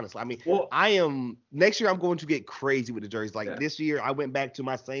 5, honestly. I mean, next year I'm going to get crazy with the jerseys. Like this year I went back to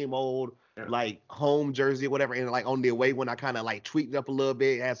my same old like home jersey or whatever, and like on the away one I kind of like tweaked it up a little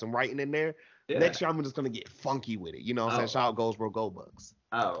bit, had some writing in there. Yeah. Next year I'm just gonna get funky with it. You know what I'm saying? Shout out Goldsboro Gold Bugs.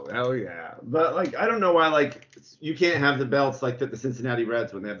 Oh, hell yeah. But like I don't know why like you can't have the belts like the Cincinnati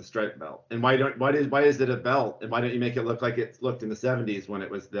Reds when they have the striped belt. And why is it a belt? And why don't you make it look like it looked in the 70s when it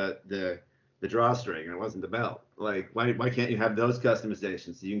was the drawstring and it wasn't the belt? Like why can't you have those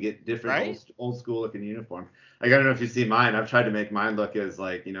customizations so you can get different old school looking uniform? Like I don't know if you see mine. I've tried to make mine look as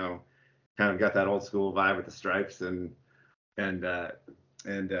like, kind of got that old school vibe with the stripes and I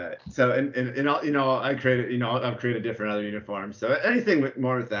created, I've created different other uniforms. So anything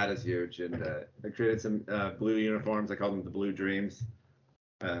more with that is huge. And I created some blue uniforms. I call them the Blue Dreams.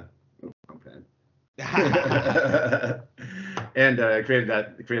 And I created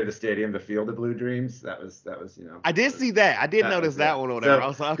the stadium, the Field of Blue Dreams. That was. I did see that. I did notice that one or whatever. So, I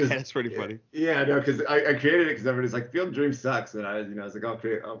was like, okay, that's pretty funny. Yeah, no, because I created it because everybody's like, Field of Dreams sucks, and I was like, I'll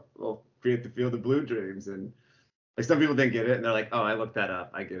create the Field of Blue Dreams and. Like some people didn't get it and they're like, oh, I looked that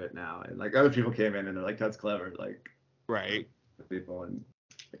up. I get it now. And like other people came in and they're like, that's clever. Like, people and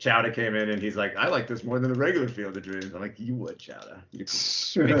Chowda came in and he's like, I like this more than the regular Field of Dreams. I'm like, you would, Chowda. Big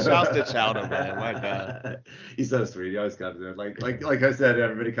shouts to Chowda, man. My God. He's so sweet. He always comes in. Like I said,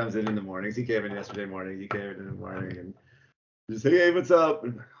 everybody comes in the mornings. He came in yesterday morning. He came in the morning and just say, hey, what's up?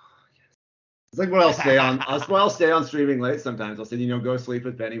 And I'm like, oh, yes. It's like, well, I'll stay on streaming late sometimes. I'll say, go sleep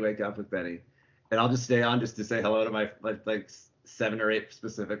with Benny, wake up with Benny. And I'll just stay on just to say hello to my like 7 or 8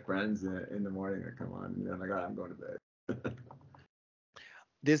 specific friends in the morning that come on. And I'm like, oh, I'm going to bed.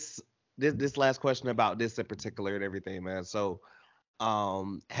 This last question about this in particular and everything, man. So,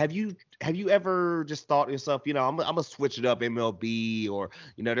 Have you ever just thought to yourself, I'm gonna switch it up MLB, or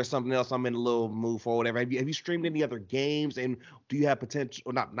there's something else I'm in a little mood for, whatever. Have you streamed any other games, and do you have potential,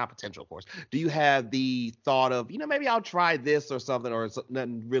 or not potential, of course? Do you have the thought of, maybe I'll try this or something, or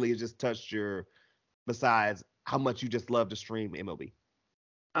nothing really has just touched your, besides how much you just love to stream MLB?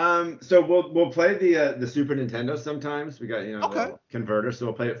 So we'll play the Super Nintendo sometimes. We got a Okay. little converter, so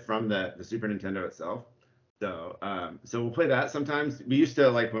we'll play it from the Super Nintendo itself. So we'll play that sometimes. We used to,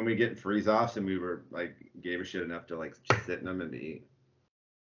 like, when we get freeze offs and we were like gave a shit enough to like just sit in them and eat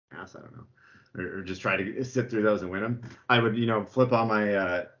ass, I don't know, or just try to sit through those and win them. I would flip on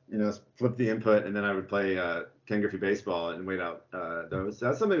my flip the input, and then I would play Ken Griffey Baseball and wait out those. So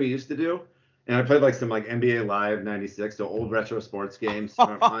that's something we used to do. And I played like some like NBA Live '96, so old retro sports games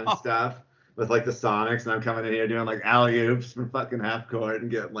on stuff with like the Sonics, and I'm coming in here doing like alley oops from fucking half court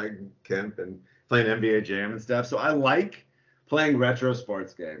and getting like Kemp and playing NBA Jam and stuff. So I like playing retro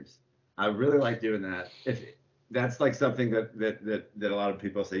sports games. I really like doing that. If that's like something that a lot of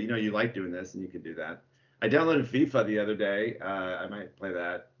people say, you like doing this and you can do that. I downloaded FIFA the other day. I might play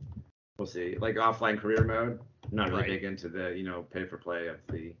that. We'll see. Like offline career mode. I'm not really big into the pay for play of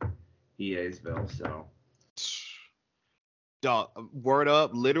the EA's bill. So. Dog, word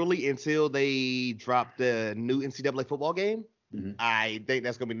up, literally until they drop the new NCAA football game. Mm-hmm. I think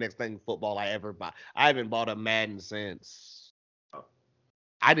that's gonna be the next thing football I ever buy. I haven't bought a Madden since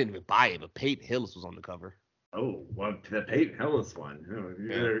I didn't even buy it, but Peyton Hillis was on the cover. Oh, well, the Peyton Hillis one.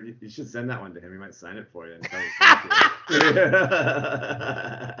 You should send that one to him. He might sign it for you.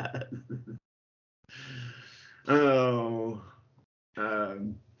 Oh.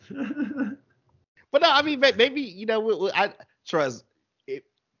 But no, I mean, maybe I trust.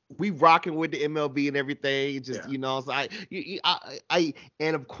 We rocking with the MLB and everything, just so I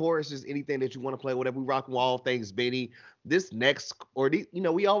and of course, just anything that you want to play, whatever. We rocking with all things Benny. This next,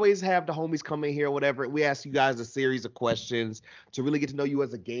 we always have the homies come in here, or whatever. We ask you guys a series of questions to really get to know you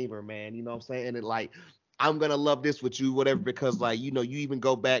as a gamer, man. You know what I'm saying? And like, I'm gonna love this with you, whatever, because like you even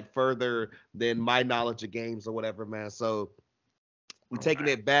go back further than my knowledge of games or whatever, man. So we're taking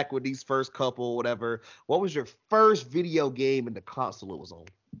it back with these first couple, whatever. What was your first video game and the console it was on?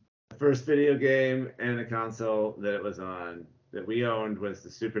 First video game and the console that it was on that we owned was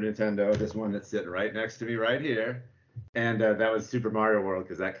the Super Nintendo. This one that's sitting right next to me right here, and that was Super Mario World,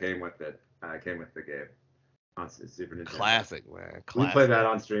 because that came with it. Came with the game on Super Nintendo. Classic, man. Classic. We play that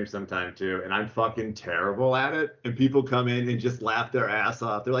on stream sometime too, and I'm fucking terrible at it. And people come in and just laugh their ass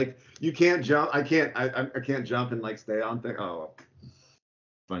off. They're like, "You can't jump. I can't jump and like stay on thing." Oh,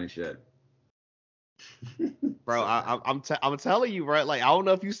 funny shit. Bro, I'm telling you, right? Like, I don't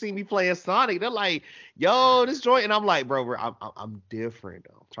know if you see me playing Sonic. They're like, "Yo, this joint," and I'm like, "Bro, I'm different,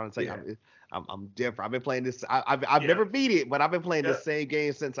 though." I'm trying to tell you, I'm different. I've been playing this. I've never beat it, but I've been playing the same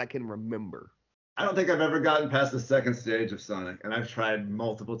game since I can remember. I don't think I've ever gotten past the second stage of Sonic, and I've tried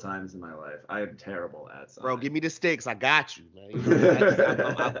multiple times in my life. I am terrible at Sonic. Bro, give me the sticks. I got you, man.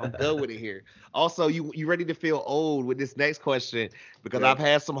 I'm good with it here. Also, you ready to feel old with this next question? Because I've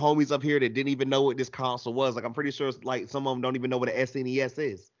had some homies up here that didn't even know what this console was. Like, I'm pretty sure like some of them don't even know what an SNES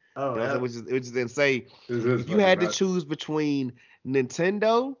is. Oh, yeah. Which is insane. If you had to choose between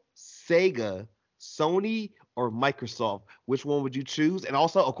Nintendo, Sega, Sony, or Microsoft, which one would you choose? And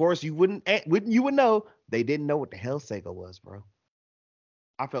also, of course, you would know they didn't know what the hell Sega was, bro.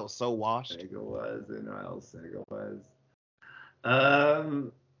 I felt so washed. Sega was, and what else Sega was.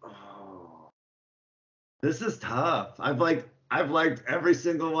 This is tough. I've liked every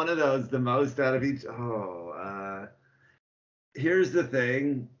single one of those the most out of each. Here's the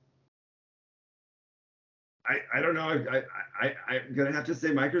thing. I don't know. I'm gonna have to say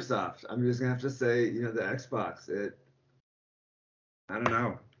Microsoft. I'm just gonna have to say, the Xbox. I don't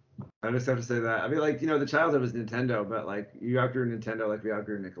know. I just have to say that. I mean, like, the childhood was Nintendo, but like you outgrew Nintendo like we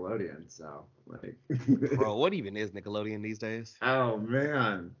outgrew Nickelodeon. So like, bro, what even is Nickelodeon these days? Oh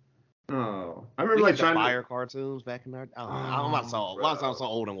man. Oh, I remember like trying Fire cartoons back in there. I'm not so old. I'm so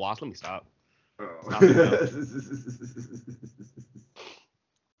old and washed. Let me stop.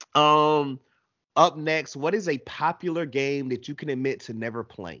 Up next, what is a popular game that you can admit to never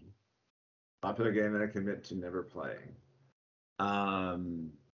playing? Popular game that I can admit to never playing.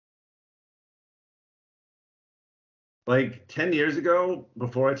 Like 10 years ago,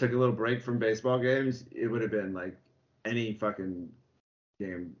 before I took a little break from baseball games, it would have been like any fucking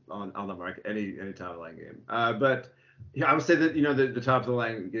game on the market, any top of the line game. But yeah, I would say that the top of the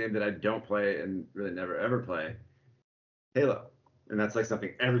line game that I don't play and really never ever play, Halo. And that's like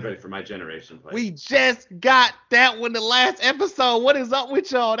something everybody from my generation plays. We just got that one the last episode. What is up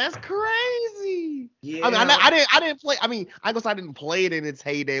with y'all? That's crazy. I mean, Yeah. I didn't play. I mean, I guess I didn't play it in its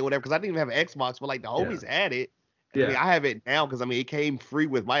heyday or whatever because I didn't even have an Xbox. But like the homies had it. I mean, Yeah. I have it now because I mean it came free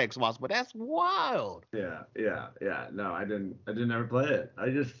with my Xbox. But that's wild. Yeah. No, I didn't ever play it. I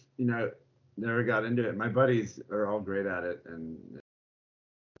just, never got into it. My buddies are all great at it, and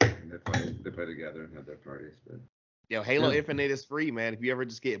they play together and have their parties. But Yo, Halo Infinite is free, man. If you ever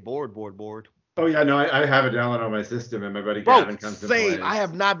just get bored. oh yeah, no, I have it downloaded on my system, and my buddy Bro, Gavin comes and same. plays. I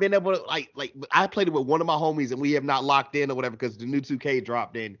have not been able to like I played it with one of my homies and we have not locked in or whatever because the new 2K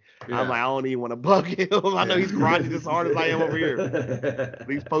dropped in. Yeah. I'm like, I don't even want to bug him. I know he's grinding as hard as I am over here.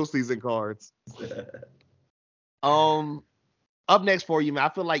 These postseason cards. Up next for you, man. I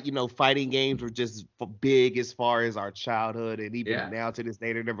feel like fighting games were just big as far as our childhood, and even now to this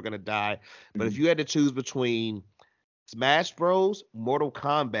day, they're never gonna die. But if you had to choose between Smash Bros, Mortal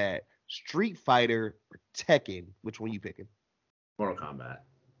Kombat, Street Fighter, or Tekken, which one you picking? Mortal Kombat.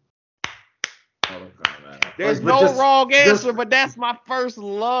 There's no wrong answer, but that's my first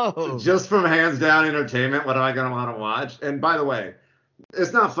love. Just from hands down entertainment, what am I gonna want to watch? And by the way,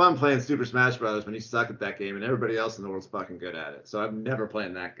 it's not fun playing Super Smash Bros. When you suck at that game and everybody else in the world's fucking good at it. So I'm never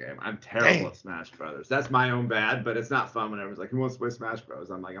playing that game. I'm terrible at Smash Brothers. That's my own bad, but it's not fun when everyone's like, who wants to play Smash Bros?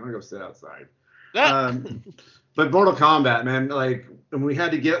 I'm like, I'm gonna go sit outside. But Mortal Kombat, man, like when we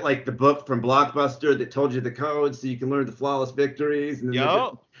had to get like the book from Blockbuster that told you the codes so you can learn the flawless victories, and then they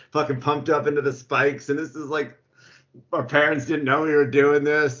get fucking pumped up into the spikes, and this is like our parents didn't know we were doing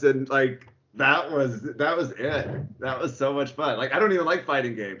this, and like that was it. That was so much fun. Like I don't even like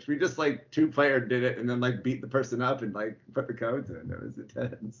fighting games. We just like 2-player did it and then like beat the person up and like put the codes in. It was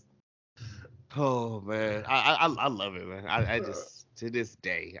intense. Oh man, I love it, man. I just to this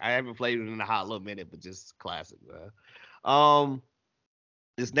day I haven't played it in a hot little minute, but just classic, man.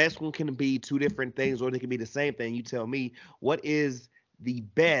 This next one can be two different things, or they can be the same thing. You tell me, what is the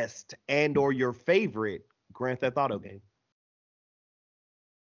best and/or your favorite Grand Theft Auto game?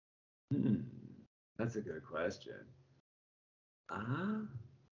 That's a good question.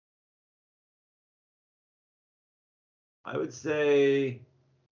 I would say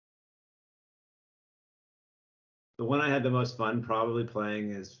the one I had the most fun probably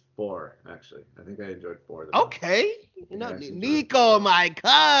playing is 4, actually. I think I enjoyed 4 the most. Okay. Nico, my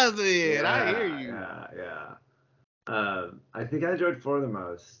cousin. I hear you. Yeah. I think I enjoyed 4 the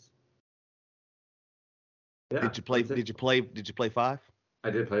most. Yeah. Did you play 5? I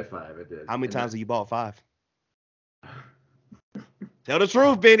did play 5. I did. How many times have you bought 5? Tell the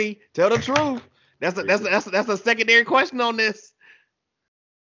truth, Benny. Tell the truth. That's a secondary question on this.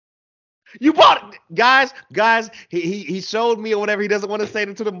 You bought it, guys. He showed me or whatever. He doesn't want to say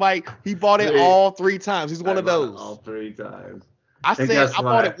it to the mic. He bought it all 3 times. He's one of those. All 3 times. I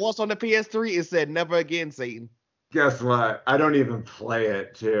bought it once on the PS3. It said never again, Satan. Guess what? I don't even play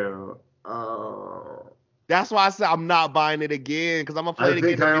it too. Oh. That's why I said I'm not buying it again because I'm gonna play it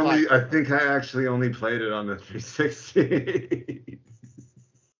again. I think I actually only played it on the 360.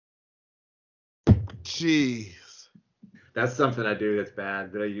 Jeez. That's something I do that's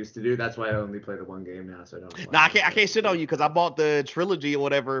bad that I used to do. That's why I only play the one game now, so I don't. I can't shit on you because I bought the trilogy or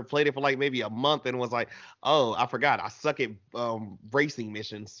whatever, played it for like maybe a month, and was like, oh, I forgot. I suck at racing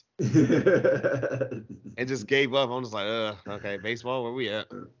missions, and just gave up. I'm just like, okay, baseball, where we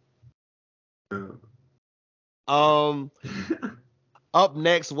at? Up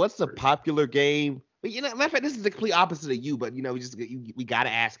next, what's the popular game? But matter of fact, this is the complete opposite of you. But we gotta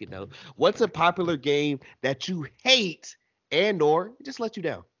ask it though. What's a popular game that you hate and/or just let you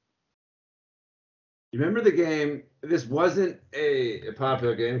down? You remember the game? This wasn't a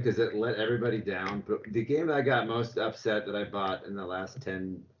popular game because it let everybody down. But the game that I got most upset that I bought in the last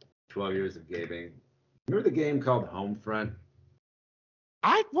 10, 12 years of gaming. Remember the game called Homefront?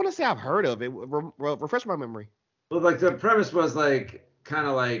 I want to say I've heard of it. Refresh my memory. Well, like the premise was like kind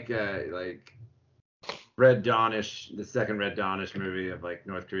of like Red Dawn-ish, the second Red Dawn-ish movie of like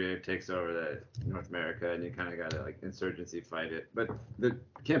North Korea takes over the North America, and you kind of got to like insurgency fight it. But the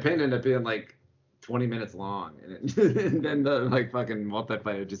campaign ended up being like 20 minutes long, and then the like fucking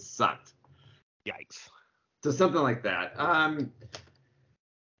multiplayer just sucked. Yikes. So something like that. I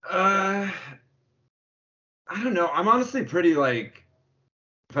don't know. I'm honestly pretty like,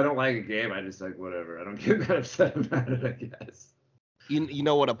 if I don't like a game, I just like whatever. I don't get that upset about it, I guess. You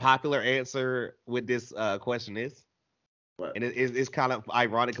know what a popular answer with this question is? What? And it's kind of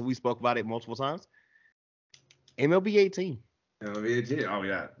ironic because we spoke about it multiple times. MLB 18. MLB 18. Oh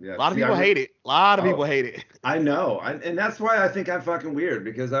yeah. A lot of people hate it. People hate it. I know, and that's why I think I'm fucking weird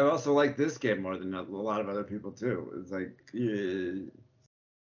because I also like this game more than a lot of other people too. It's like, I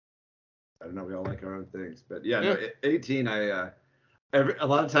don't know. We all like our own things, but yeah. No, 18. A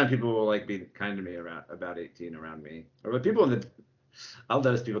lot of time people will like be kind to me around about 18 around me, or but people in the I'll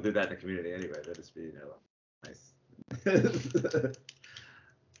notice people do that in the community anyway. They just be nice.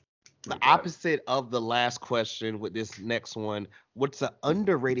 The opposite of the last question with this next one. What's an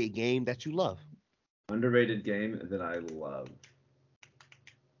underrated game that you love? Underrated game that I love.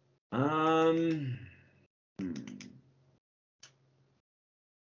 Underrated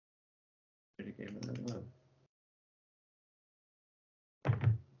game that I love.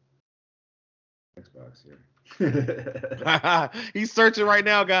 Xbox here. He's searching right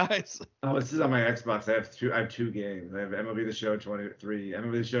now, guys. Oh, this is on my Xbox. I have two games. I have MLB The Show 23,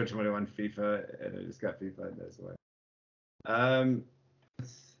 MLB The Show 21, FIFA, and I just got FIFA and that's why.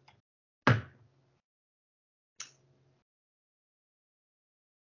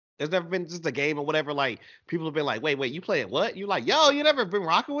 There's never been just a game or whatever. Like people have been like, wait, you play it? What? You like, yo, you never been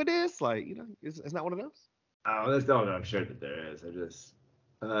rocking with this? Like, you know, it's not one of those. Oh, there's no. I'm sure that there is.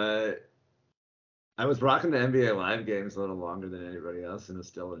 I was rocking the NBA Live games a little longer than anybody else, and was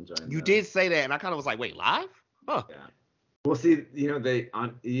still enjoying. You did say that, and I kind of was like, wait, live? Huh? Yeah. Well, see, you know, they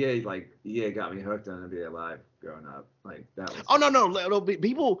on EA got me hooked on NBA Live growing up. Like that was. Oh no,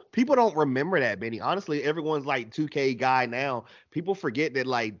 people don't remember that, Benny. Honestly, everyone's like 2K guy now. People forget that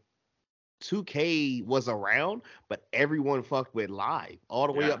like 2K was around, but everyone fucked with live all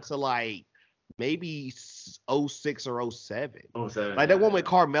the way up to like maybe 06 or 07. 07. Like that one with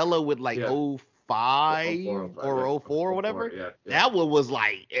Carmelo with like 05 or 04 or whatever. Yeah. That one was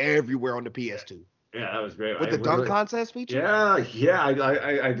like everywhere on the PS2. Yeah, that was great. With the dunk contest feature? Yeah.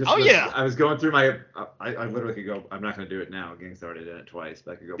 I just. I was going through my. I literally could go. I'm not going to do it now. Gang's already done it twice,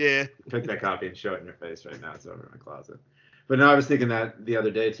 but I could go. Yeah. Pick that copy and show it in your face right now. It's over in my closet. But no, I was thinking that the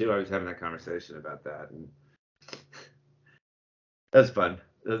other day too. I was having that conversation about that, and that's fun.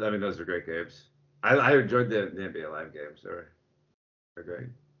 I mean, those are great games. I enjoyed the NBA Live games. They're great.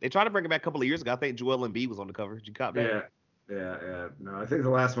 They tried to bring it back a couple of years ago. I think Joel Embiid was on the cover. Did you cop that? Yeah. No, I think the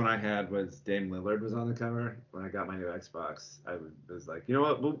last one I had was Dame Lillard was on the cover. When I got my new Xbox, I was like, you know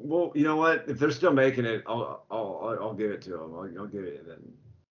what? Well, you know what? If they're still making it, I'll give it to them. I'll give it. And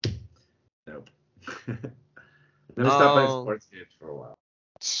then, nope. Never stopped playing sports games for a while.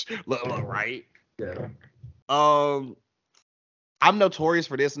 Look, right? Yeah. I'm notorious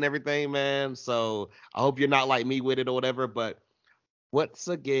for this and everything, man. So I hope you're not like me with it or whatever. But what's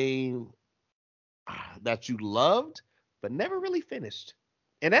a game that you loved but never really finished?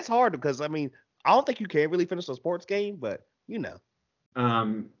 And that's hard because I mean, I don't think you can really finish a sports game, but you know.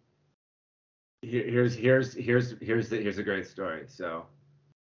 Here's a great story. So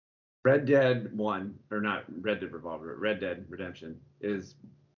Red Dead 1, or not Red Dead Revolver, Red Dead Redemption is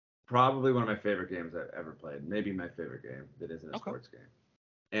probably one of my favorite games I've ever played. Maybe my favorite game that isn't a sports game.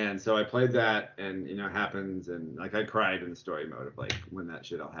 And so I played that, and you know, it happens, and like I cried in the story mode of like when that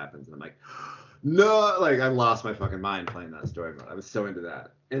shit all happens, and I'm like, no, like I lost my fucking mind playing that story mode. I was so into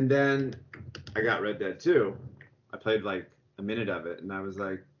that. And then I got Red Dead 2. I played like a minute of it, and I was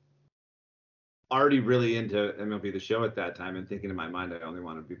like already really into MLB The Show at that time, and thinking in my mind I only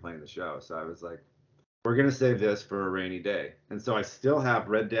wanted to be playing the show. So I was like, we're gonna save this for a rainy day. And so I still have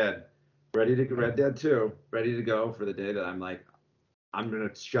Red Dead 2 ready to go for the day that I'm like, I'm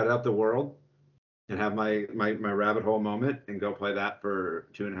gonna shut out the world and have my rabbit hole moment and go play that for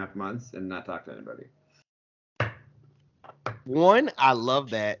 2.5 months and not talk to anybody. One, I love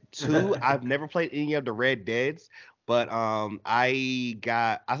that. Two, I've never played any of the Red Deads, but I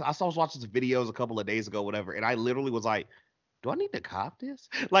was watching some videos a couple of days ago, whatever, and I literally was like, do I need to cop this?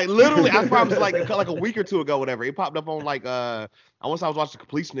 Like literally, I promise, like a week or two ago, whatever. It popped up on like I was watching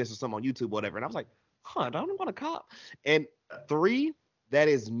Completionist or something on YouTube, whatever, and I was like, I don't want to cop. And three, that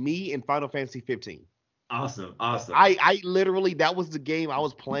is me in Final Fantasy 15. Awesome. I literally, that was the game I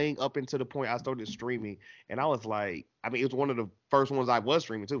was playing up until the point I started streaming, and I was like, I mean, it was one of the first ones I was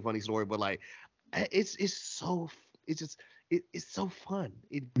streaming too. Funny story, but like, it's so fun.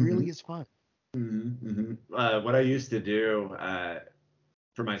 It really is fun. What I used to do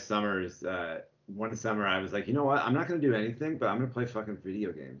for my summers, one summer I was like, you know what? I'm not going to do anything, but I'm going to play fucking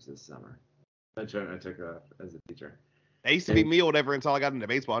video games this summer. I took as a teacher. That used to be me or whatever until I got into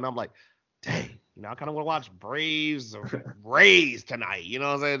baseball, and I'm like, dang, you know, I kind of want to watch Braves or Rays tonight. You know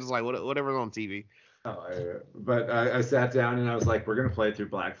what I'm saying? Just like whatever's on TV. But I sat down and I was like, we're going to play through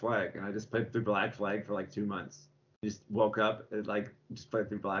Black Flag. And I just played through Black Flag for like 2 months. Just woke up and like just played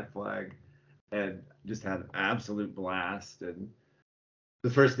through Black Flag and just had an absolute blast. And the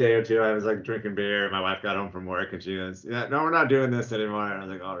first day or two, I was like drinking beer. My wife got home from work and she goes, yeah, no, we're not doing this anymore. And I was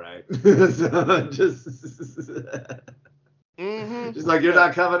like, all right. So just Just like you're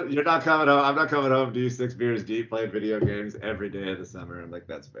not coming home. I'm not coming home to you 6 beers deep playing video games every day of the summer. I'm like,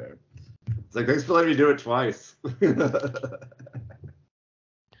 that's fair. It's like, thanks for letting me do it twice.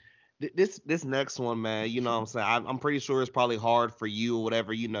 This next one, man, you know what I'm saying? I'm pretty sure it's probably hard for you or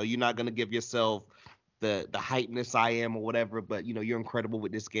whatever. You know, you're not gonna give yourself the hypeness I am or whatever, but you know, you're incredible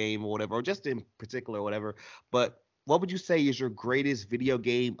with this game or whatever, or just in particular or whatever. But what would you say is your greatest video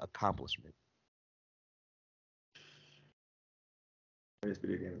game accomplishment? Greatest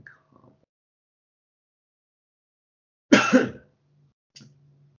video game.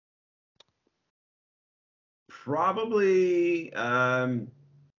 Probably I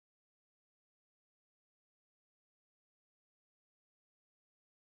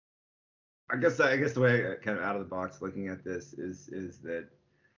guess the way kind of out of the box looking at this is that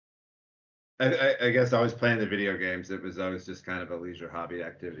I guess I was playing the video games. It was always just kind of a leisure hobby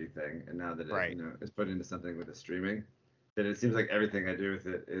activity thing, and now that it Right. is put into something with the streaming, that it seems like everything I do with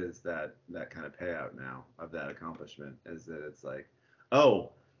it is that kind of payout now of that accomplishment. Is that it's like,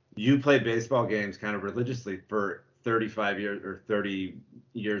 oh, you played baseball games kind of religiously for 35 years or 30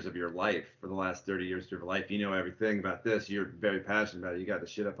 years of your life, for the last 30 years of your life. You know everything about this. You're very passionate about it. You got the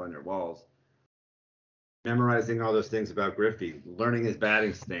shit up on your walls, memorizing all those things about Griffey, learning his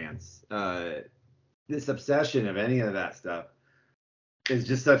batting stance, this obsession of any of that stuff is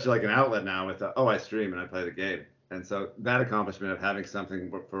just such like an outlet now with I stream and I play the game. And so that accomplishment of having something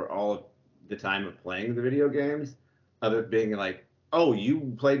for all of the time of playing the video games, of it being like, oh,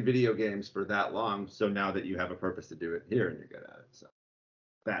 you played video games for that long, so now that you have a purpose to do it here and you're good at it. So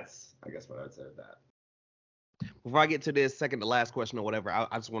that's, I guess, what I would say with that. Before I get to this second to last question or whatever, I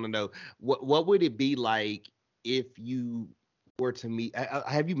just want to know what would it be like if you were to meet?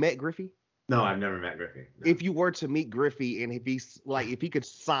 Have you met Griffey? No, I've never met Griffey. No. If you were to meet Griffey and if he could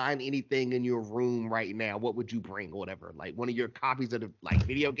sign anything in your room right now, what would you bring or whatever? Like one of your copies of the like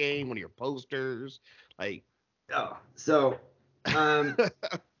video game, one of your posters, like. Oh, so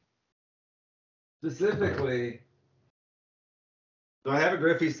specifically, so I have a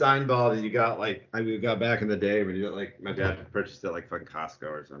Griffey sign ball that you got like we got back in the day when you got, like my dad purchased it like fucking Costco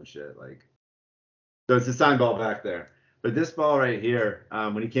or some shit. Like, so it's a sign ball back there. But this ball right here,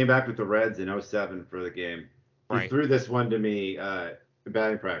 when he came back with the Reds in 07 for the game, he threw this one to me in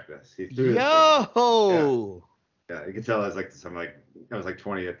batting practice. He threw Yo! Yeah, you can tell I was like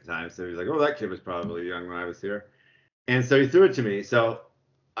 20 at the time. So he was like, oh, that kid was probably young when I was here. And so he threw it to me. So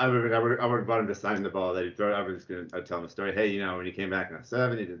I would have bought him to sign the ball that he threw. I'd tell him a story. Hey, when he came back in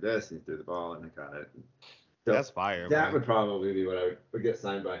 07, he did this, and he threw the ball, and I got it. So that's fire. That would probably be what I would get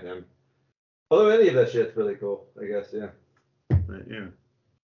signed by him. Although any of that shit's really cool, I guess, yeah. But, yeah.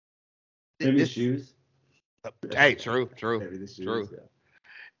 Maybe the shoes. Hey, true. Maybe the shoes, true.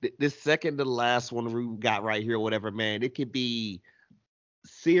 Yeah. This second to last one we got right here, whatever, man. It could be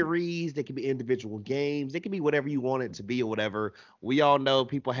series, they could be individual games, they could be whatever you want it to be or whatever. We all know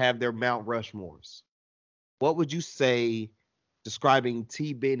people have their Mount Rushmores. What would you say describing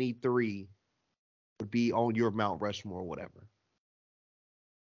T Benny 3 would be on your Mount Rushmore or whatever?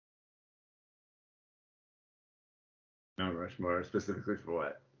 Mount Rushmore specifically for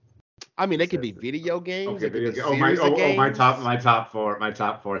what? I mean, they could be video games. Okay, video games. My top four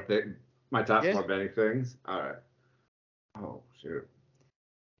betting things. All right. Oh shoot.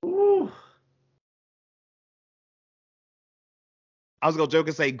 Ooh. I was gonna joke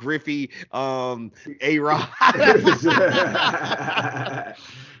and say Griffey, A-Rod.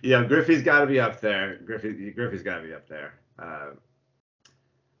 Yeah, Griffey's got to be up there. Griffey's got to be up there.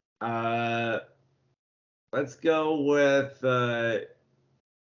 Let's go with.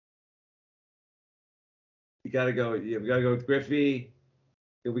 We gotta go with Griffey.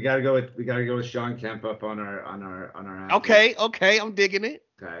 We gotta go with Sean Kemp up on our. Okay, I'm digging it.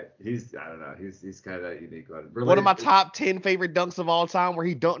 Okay, I don't know. He's kind of that unique one. One of my top 10 favorite dunks of all time, where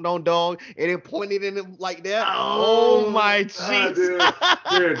he dunked on dog and then pointed at him like that. Oh my jeez,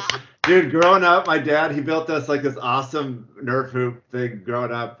 dude! Growing up, my dad he built us like this awesome Nerf hoop thing.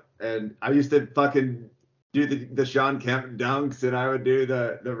 Growing up, and I used to fucking do the Sean Kemp dunks, and I would do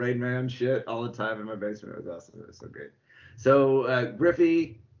the Rain Man shit all the time in my basement. It was awesome. It was so great. So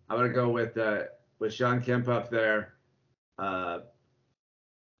Griffey, I'm gonna go with Sean Kemp up there.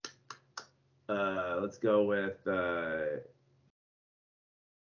 Let's go with I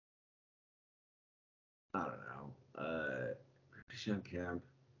don't know. Sean Kemp.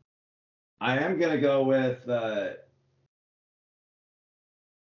 I am gonna go with the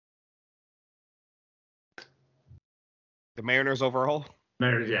Mariners overall.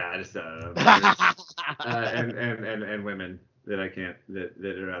 Mariners, yeah, I just don't know. and women that I can't that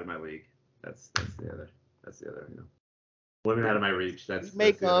are out of my league. That's the other. Women Out of My Reach. That's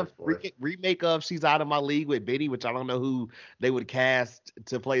Remake the other of fourth. remake of She's Out of My League with Benny, which I don't know who they would cast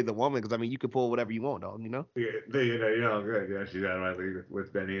to play the woman, because I mean you could pull whatever you want, dog. You know. Yeah, good. Yeah, She's Out of My League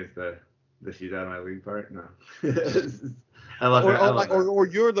with Benny is the She's Out of My League part. No, I love Or that. I or love like that. or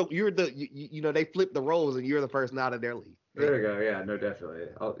you're the you know, they flip the roles and you're the person out of their league. There we go. Yeah, no, definitely.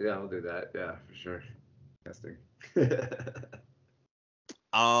 I'll do that. Yeah, for sure. Testing.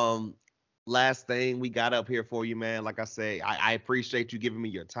 Um, last thing we got up here for you, man. Like I say, I appreciate you giving me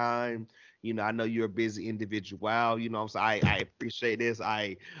your time. You know, I know you're a busy individual. You know what I'm saying? I appreciate this.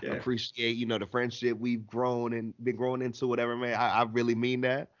 I Yeah. appreciate, you know, the friendship we've grown and been growing into, whatever, man. I really mean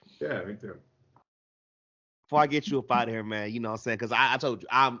that. Yeah, me too. Before I get you up out of here, man, you know what I'm saying? Because I told you,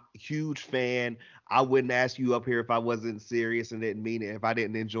 I'm a huge fan. I wouldn't ask you up here if I wasn't serious and didn't mean it. If I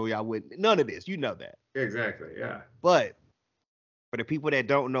didn't enjoy you, I wouldn't. None of this. You know that. Exactly. Yeah. But for the people that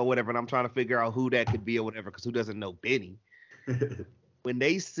don't know whatever, and I'm trying to figure out who that could be or whatever, because who doesn't know Benny? When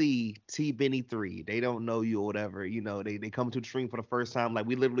they see T Benny 3, they don't know you or whatever, you know, they come to the stream for the first time. Like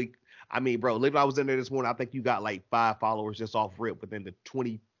we literally, I mean, bro, literally I was in there this morning. I think you got like 5 followers just off rip within the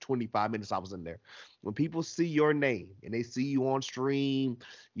 20-25 minutes I was in there. When people see your name and they see you on stream,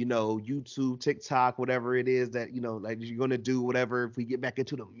 you know, YouTube, TikTok, whatever it is that, you know, like you're gonna do, whatever, if we get back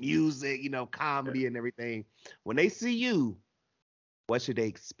into the music, you know, comedy and everything, when they see you, what should they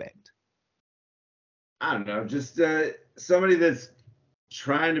expect? I don't know, just somebody that's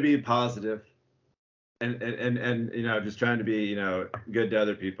trying to be positive and you know, just trying to be, you know, good to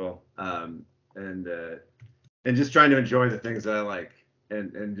other people, and just trying to enjoy the things that I like,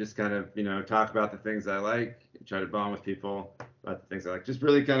 and just kind of, you know, talk about the things I like, try to bond with people about the things I like. Just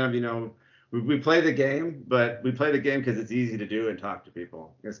really kind of, you know, we play the game, but we play the game because it's easy to do and talk to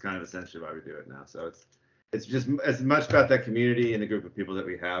people. It's kind of essentially why we do it now. So it's just as much about that community and the group of people that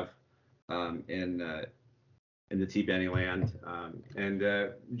we have, um, in uh, in the T Benny land,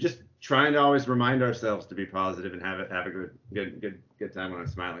 and just trying to always remind ourselves to be positive and have a good time when I'm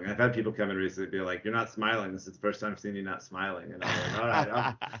smiling. I've had people come in recently be like, "You're not smiling. This is the first time I've seen you not smiling." And I'm like, "All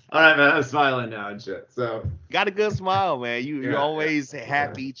right, all right, man, I'm smiling now and shit." So Got a good smile, man. You yeah, always yeah,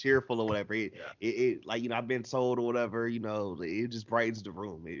 happy, cheerful, or whatever. yeah. It like, you know, I've been told or whatever, you know, it just brightens the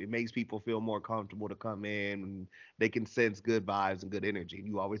room. It makes people feel more comfortable to come in, and they can sense good vibes and good energy.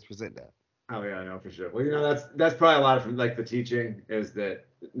 You always present that. Oh yeah, I know for sure. Well, you know, that's probably a lot of from like the teaching is that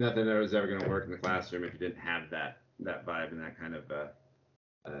nothing that was ever going to work in the classroom if you didn't have that vibe and that kind of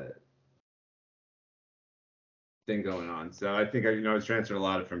uh, thing going on. So I think I was transferred a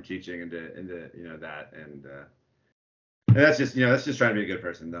lot from teaching into you know that, and that's just, you know, that's just trying to be a good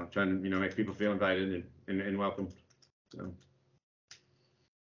person though, trying to, you know, make people feel invited and welcome. So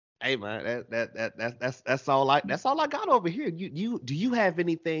Hey man, that's all I got over here. You do you have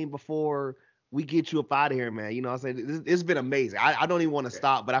anything before we get you up out of here, man? You know what I'm saying? It's been amazing. I don't even want to yeah.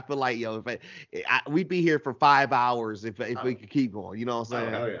 stop, but I feel like, yo, we'd be here for 5 hours if we Oh, could keep going. You know what I'm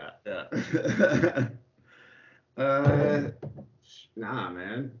oh saying? hell yeah, yeah. Nah,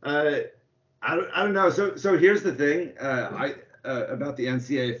 man. I don't know. So here's the thing. I about the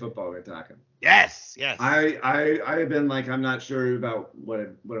NCAA football we're talking. Yes, yes. I have been like, I'm not sure about what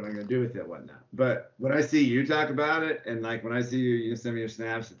am I gonna do with it, whatnot. But when I see you talk about it, and like when I see you send me your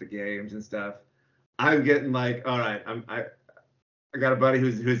snaps at the games and stuff, I'm getting like, all right, I got a buddy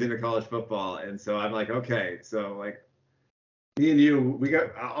who's into college football, and so I'm like, okay, so like me and you,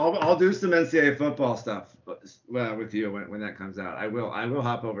 I'll do some NCAA football stuff with you when that comes out. I will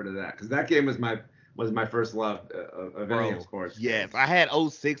hop over to that because that game was my first love of any of Bro, sports yes. games. I had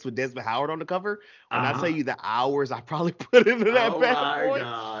 '06 with Desmond Howard on the cover. When I tell Uh-huh. you the hours I probably put into that Oh bad my boy.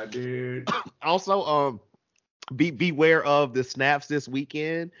 God, dude. Also, beware of the snaps this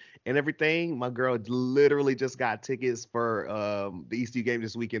weekend and everything. My girl literally just got tickets for the ECU game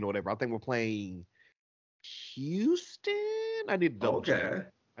this weekend or whatever. I think we're playing Houston. I need to double check. Okay.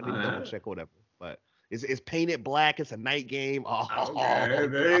 I All need to double right. check whatever. But it's painted black. It's a night game. Okay, Oh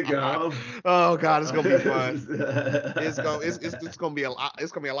there you god. go. Oh god, it's gonna be fun. It's gonna be a lot.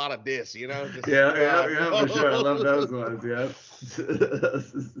 It's gonna be a lot of this, you know. Just Yeah, yeah, God. yeah, for sure. I love those ones. Yeah.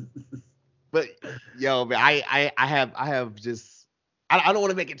 But yo, man, I have just I don't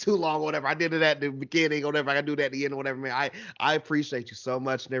want to make it too long or whatever. I did it at the beginning or whatever. I gotta do that at the end or whatever, man. I appreciate you so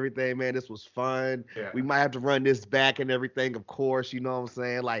much and everything, man. This was fun. Yeah. We might have to run this back and everything, of course. You know what I'm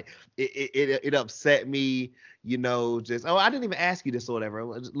saying? Like it upset me, you know. Just I didn't even ask you this or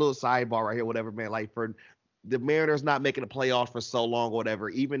whatever. Just a little sidebar right here, whatever, man. Like for the Mariners not making the playoffs for so long or whatever,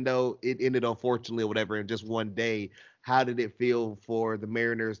 even though it ended unfortunately or whatever in just one day. How did it feel for the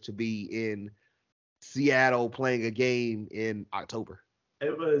Mariners to be in Seattle playing a game in October?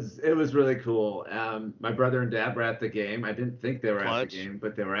 It was really cool. My brother and dad were at the game. I didn't think they were at the Clutch. game,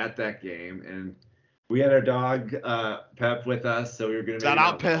 but they were at that game, and we had our dog Pep with us, so we were gonna Shout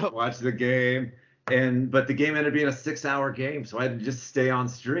out Pep. watch the game. But the game ended up being a 6-hour game, so I had to just stay on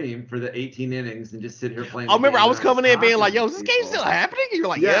stream for the 18 innings and just sit here playing. I remember the game, I was coming in being like, talking "Yo, to is this game people. still happening?" And you're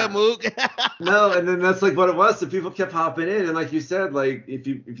like, Yeah. "Yeah, Mook." No, and then that's like what it was. So people kept hopping in, and like you said, like if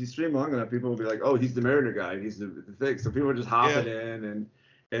you stream long enough, people will be like, "Oh, he's the Mariner guy. He's the thing." So people were just hopping in,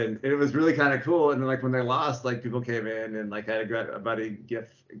 and it was really kind of cool. And then like when they lost, like people came in, and like I had a buddy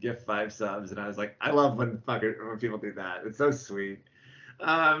gift 5 subs, and I was like, I love when people do that. It's so sweet.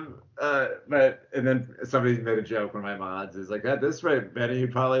 But and then somebody made a joke. One of my mods is like, at this rate, Benny, you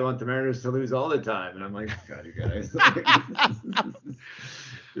probably want the Mariners to lose all the time. And I'm like, God, you guys,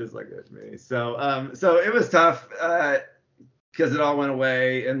 just like it's me. So it was tough because it all went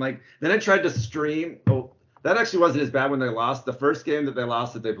away. And like then I tried to stream. Oh, that actually wasn't as bad when they lost. The first game that they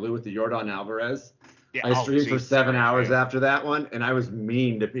lost that they blew with the Jordan Alvarez. Yeah, I streamed for 7 hours after that one, and I was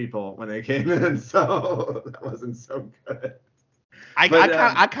mean to people when they came in, so that wasn't so good.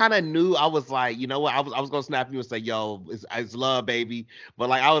 I kind of knew. I was like, you know what? I was gonna snap you and say, "Yo, it's love, baby." But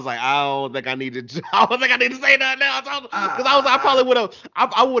like, I was like, I don't think I need to. I don't think I need to say that now. Because I probably would have.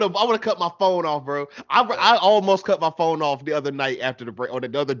 I would have cut my phone off, bro. I almost cut my phone off the other night after the break, or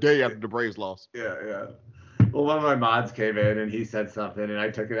the other day after the Braves lost. Yeah. Well, one of my mods came in and he said something, and I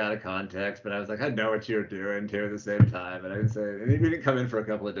took it out of context. But I was like, I know what you're doing too at the same time, and I didn't say it. And he didn't come in for a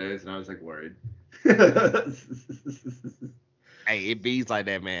couple of days, and I was like worried. Hey, it bees like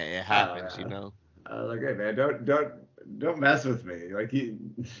that, man. It happens, you know. I was like, hey man, don't mess with me. Like he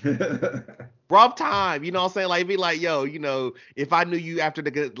rough time, you know what I'm saying? Like, be like, yo, you know, if I knew you after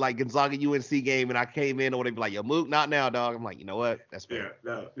the like Gonzaga UNC game and I came in, or they'd be like, yo, Mook, not now, dog. I'm like, you know what? That's fair.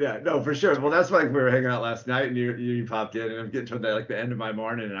 No, for sure. Well, that's why we were hanging out last night, and you popped in, and I'm getting to the end of my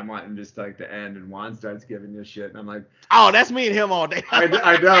morning, and I'm wanting just like the end, and Juan starts giving you shit, and I'm like, oh, that's me and him all day. I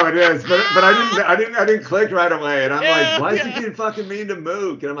know it is, but I didn't click right away, and I'm like, why is he being fucking mean to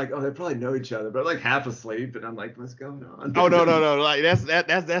Mook? And I'm like, oh, they probably know each other, but I'm like half asleep, and I'm like, what's going on? Oh no, like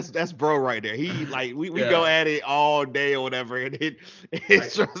that's bro right there. He like we go at it all day or whatever, and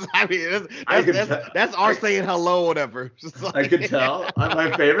it's just, I mean, that's our saying hello or whatever. Like, I could tell.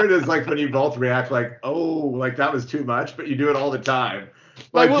 My favorite is like when you both react like, oh, like that was too much, but you do it all the time.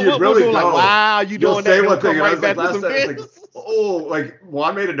 Like you really go. Like, wow, you doing that? Say one thing, right and I was back like, last to some time, like, oh, like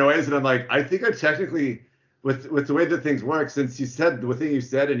Juan made a noise, and I'm like, I think I technically, with the way that things work, since you said the thing you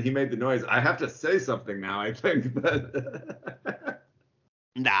said and he made the noise, I have to say something now. I think, but.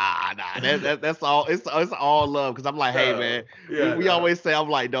 Nah, that's all. It's all love. Cause I'm like, hey man, we always say, I'm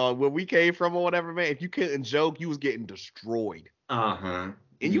like, dog, where we came from or whatever, man. If you couldn't joke, you was getting destroyed. And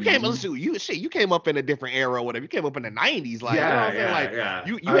you came, you came up in a different era or whatever. You came up in the '90s, like, you know what I'm saying?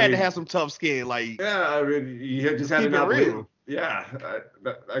 Like, you had to have some tough skin, like. Yeah, I mean, you just had to not real. Yeah,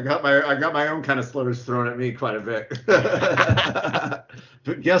 I got my own kind of slurs thrown at me quite a bit.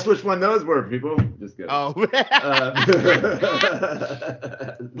 But guess which one those were, people? Just kidding. Oh,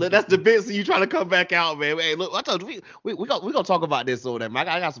 that's the bit. So you trying to come back out, man? Hey, look, I told you we gonna talk about this or whatever.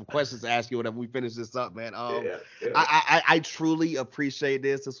 I got some questions to ask you whenever we finish this up, man. I truly appreciate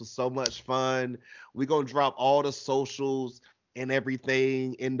this. This was so much fun. We're gonna drop all the socials and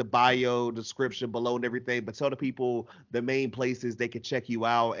everything in the bio description below and everything, but tell the people the main places they can check you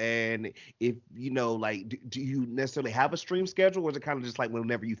out. And if you know, like, do you necessarily have a stream schedule, or is it kind of just like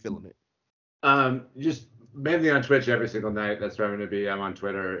whenever you feeling it? Just mainly on Twitch every single night. That's where I'm going to be. I'm on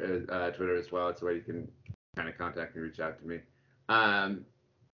Twitter as well. It's a way you can kind of contact me, reach out to me.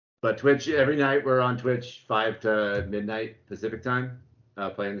 But Twitch, every night we're on Twitch 5 to midnight Pacific time,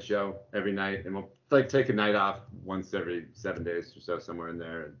 playing the show every night, and we'll like take a night off once every 7 days or so, somewhere in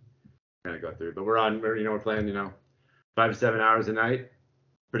there, and kind of go through. But we're playing 5 to 7 hours a night,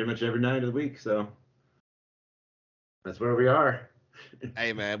 pretty much every night of the week. So that's where we are.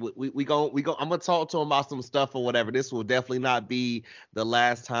 Hey man, we go. I'm gonna talk to him about some stuff or whatever. This will definitely not be the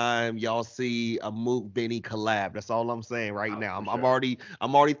last time y'all see a Mook Benny collab. That's all I'm saying right now. I'm already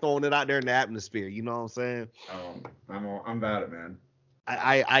throwing it out there in the atmosphere. You know what I'm saying? I'm about it, man.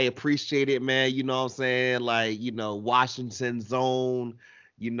 I appreciate it, man. You know what I'm saying? Like, Washington Zone,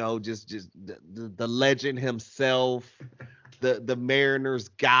 just the legend himself, the Mariners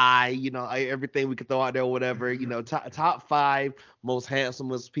guy, everything we could throw out there or whatever, top 5 most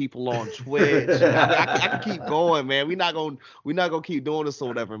handsomest people on Twitch. I can keep going, man. We're not gonna keep doing this or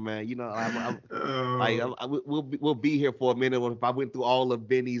whatever, man. We'll be here for a minute if I went through all of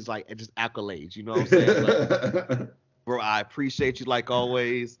Benny's like just accolades, you know what I'm saying? Like, bro, I appreciate you like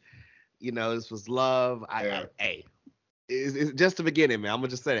always. This was love. Hey, it's just the beginning, man. I'm gonna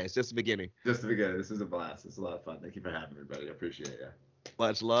just say that it's just the beginning. Just the beginning. This is a blast. It's a lot of fun. Thank you for having me, buddy. I appreciate you.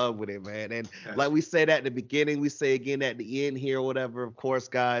 Much love with it, man. And like we said at the beginning, we say again at the end here, or whatever. Of course,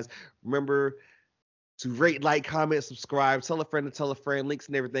 guys, remember to rate, like, comment, subscribe, tell a friend to tell a friend. Links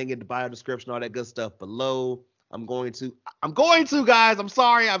and everything in the bio description, all that good stuff below. I'm going to, guys. I'm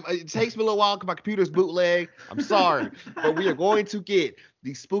sorry. It takes me a little while because my computer's bootleg. I'm sorry. But we are going to get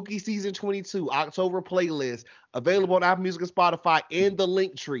the Spooky Season 22 October playlist available on Apple Music and Spotify in the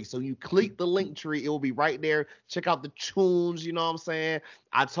link tree. So you click the link tree. It will be right there. Check out the tunes. You know what I'm saying?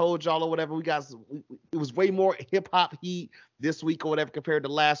 I told y'all or whatever. It was way more hip-hop heat this week or whatever compared to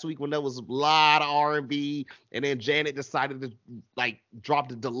last week when there was a lot of R&B. And then Janet decided to, like, drop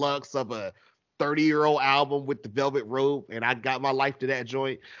the deluxe of a 30-year-old album with the Velvet Rope, and I got my life to that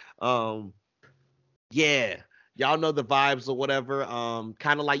joint. Yeah, y'all know the vibes or whatever.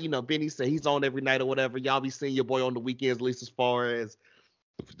 Kind of like, Benny said, he's on every night or whatever. Y'all be seeing your boy on the weekends, at least as far as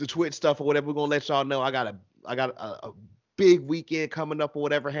the Twitch stuff or whatever. We're gonna let y'all know I got a big weekend coming up or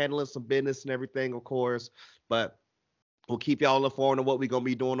whatever, handling some business and everything, of course. But we'll keep y'all informed on what we're going to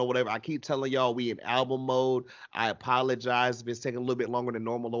be doing or whatever. I keep telling y'all we in album mode. I apologize if it's taking a little bit longer than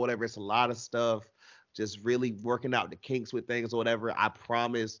normal or whatever. It's a lot of stuff. Just really working out the kinks with things or whatever. I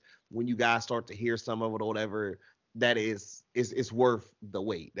promise when you guys start to hear some of it or whatever, that it's worth the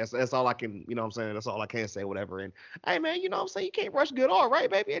wait. That's all I can, you know what I'm saying? That's all I can say, whatever. And hey, man, you know what I'm saying? You can't rush good art, right,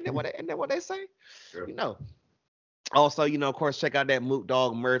 baby? And then what they say? Sure. Also, of course, check out that Mook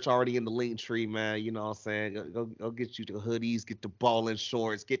Dog merch already in the link tree, man. You know what I'm saying? Go get you the hoodies, get the balling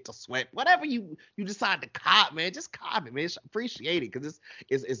shorts, get the sweat, whatever you decide to cop, man. Just cop it, man. Appreciate it because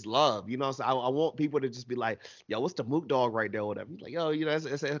it's love. You know what I'm saying? I want people to just be like, yo, what's the Mook Dog right there or whatever. Like, yo,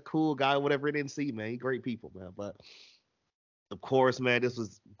 it's a cool guy, whatever it didn't see, man. He great people, man. But, of course, man, this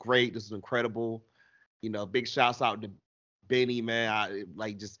was great. This was incredible. Big shouts out to Benny, man.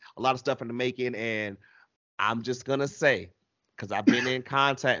 Just a lot of stuff in the making, and I'm just gonna say, because I've been in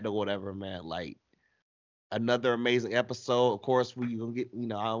contact or whatever, man. Like, another amazing episode. Of course, we gonna get, we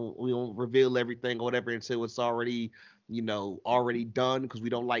don't reveal everything or whatever until it's already done, because we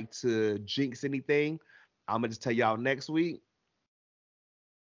don't like to jinx anything. I'm gonna just tell y'all next week.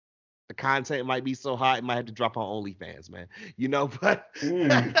 The content might be so hot, it might have to drop on OnlyFans, man. But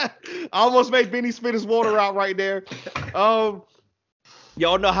I almost made Benny spit his water out right there.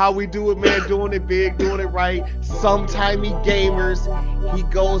 Y'all know how we do it, man. Doing it big, doing it right. Sometimey Gamers. He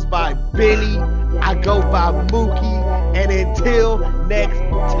goes by Benny. I go by Mookie. And until next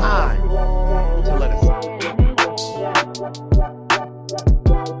time, to let us.